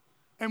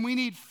 and we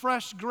need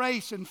fresh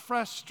grace and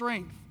fresh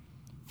strength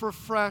for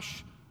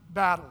fresh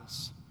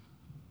battles.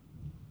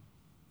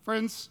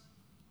 Friends,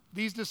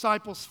 these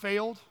disciples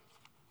failed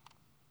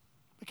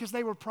because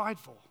they were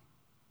prideful.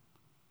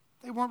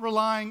 They weren't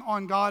relying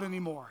on God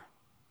anymore.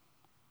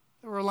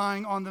 They were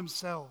relying on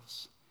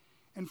themselves.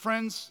 And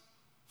friends,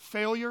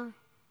 failure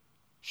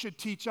should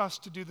teach us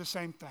to do the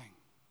same thing.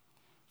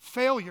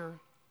 Failure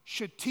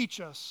should teach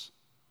us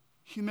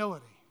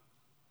humility.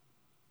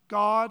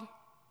 God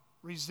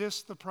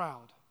resists the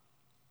proud,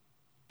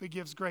 but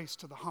gives grace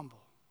to the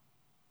humble.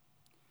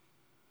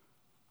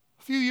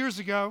 A few years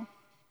ago,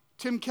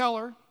 Tim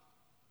Keller,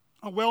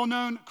 a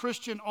well-known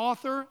Christian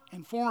author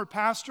and former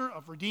pastor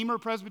of Redeemer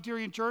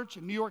Presbyterian Church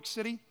in New York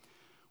City,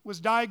 was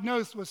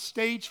diagnosed with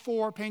stage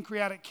 4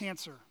 pancreatic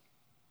cancer.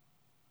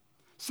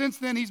 Since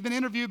then, he's been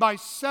interviewed by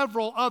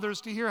several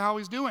others to hear how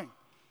he's doing.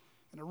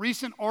 In a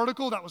recent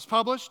article that was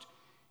published,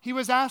 he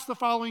was asked the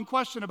following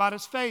question about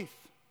his faith.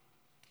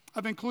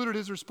 I've included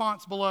his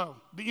response below.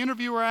 The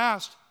interviewer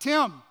asked,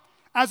 "Tim,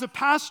 as a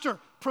pastor,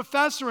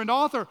 professor, and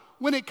author,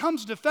 when it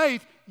comes to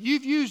faith,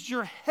 you've used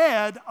your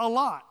head a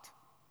lot.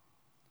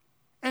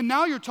 And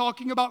now you're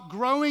talking about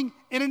growing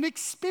in an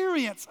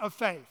experience of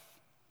faith.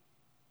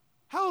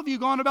 How have you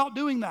gone about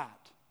doing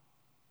that?"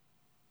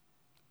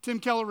 Tim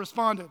Keller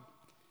responded,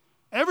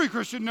 every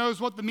Christian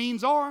knows what the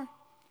means are.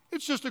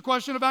 It's just a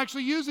question of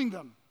actually using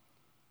them.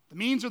 The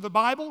means are the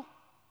Bible,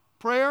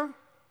 prayer,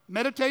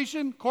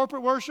 meditation,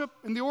 corporate worship,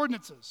 and the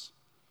ordinances.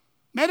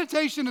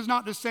 Meditation is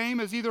not the same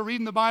as either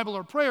reading the Bible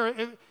or prayer.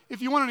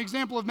 If you want an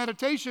example of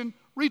meditation,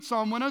 read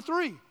Psalm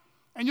 103.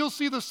 And you'll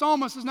see the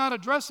psalmist is not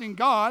addressing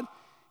God,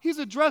 he's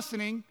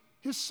addressing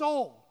his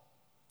soul.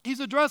 He's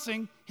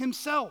addressing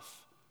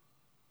himself.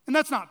 And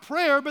that's not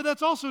prayer, but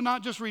that's also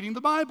not just reading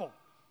the Bible.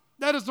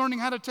 That is learning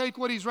how to take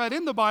what he's read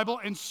in the Bible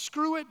and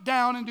screw it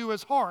down into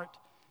his heart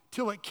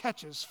till it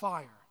catches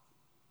fire.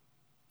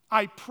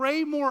 I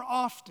pray more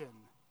often,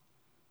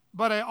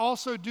 but I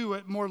also do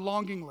it more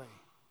longingly.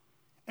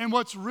 And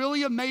what's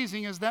really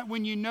amazing is that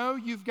when you know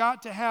you've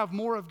got to have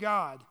more of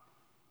God,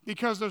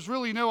 because there's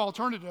really no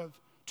alternative,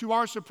 to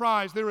our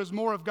surprise, there is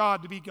more of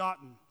God to be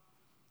gotten.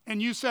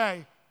 And you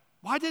say,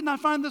 why didn't I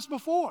find this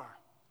before?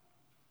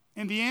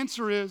 And the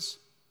answer is,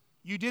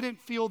 you didn't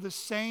feel the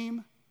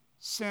same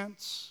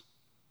sense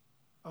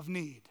of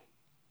need.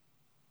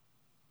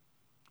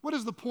 What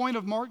is the point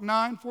of Mark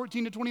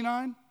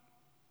 9:14-29?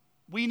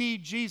 We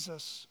need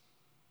Jesus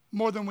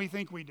more than we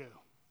think we do.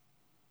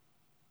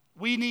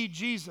 We need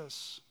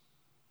Jesus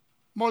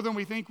more than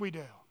we think we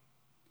do.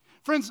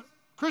 Friends,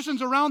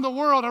 Christians around the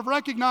world have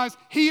recognized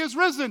He is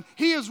risen.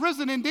 He is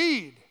risen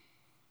indeed.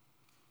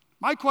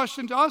 My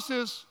question to us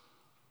is,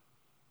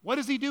 what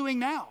is He doing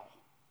now?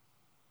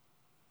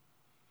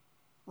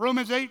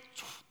 Romans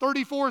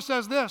 8:34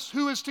 says this,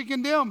 who is to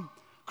condemn?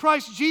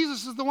 Christ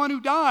Jesus is the one who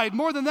died.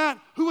 More than that,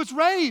 who was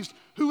raised,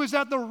 who is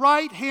at the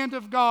right hand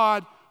of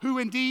God, who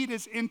indeed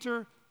is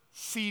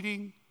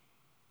interceding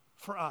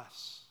for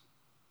us.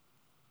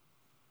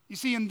 You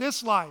see, in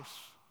this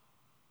life,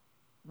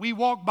 we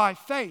walk by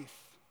faith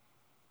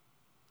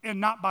and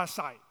not by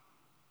sight.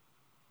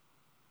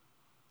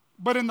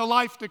 But in the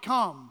life to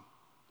come,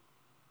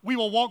 we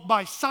will walk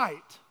by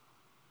sight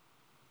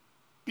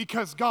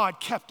because God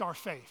kept our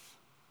faith.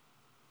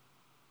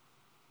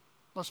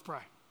 Let's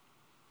pray.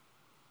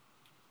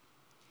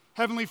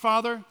 Heavenly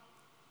Father,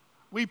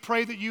 we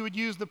pray that you would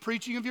use the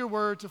preaching of your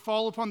word to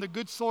fall upon the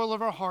good soil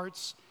of our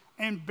hearts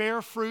and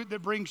bear fruit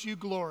that brings you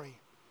glory.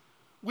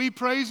 We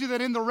praise you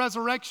that in the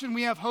resurrection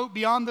we have hope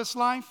beyond this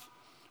life.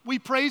 We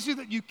praise you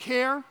that you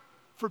care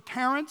for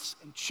parents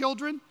and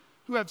children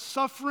who have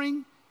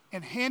suffering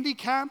and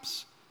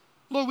handicaps.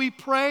 Lord, we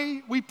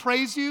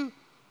praise you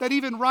that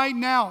even right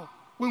now,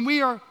 when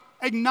we are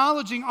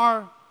acknowledging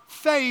our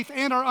faith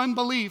and our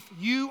unbelief,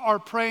 you are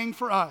praying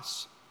for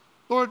us.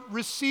 Lord,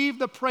 receive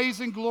the praise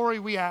and glory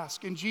we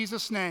ask. In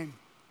Jesus' name,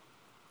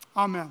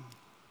 amen.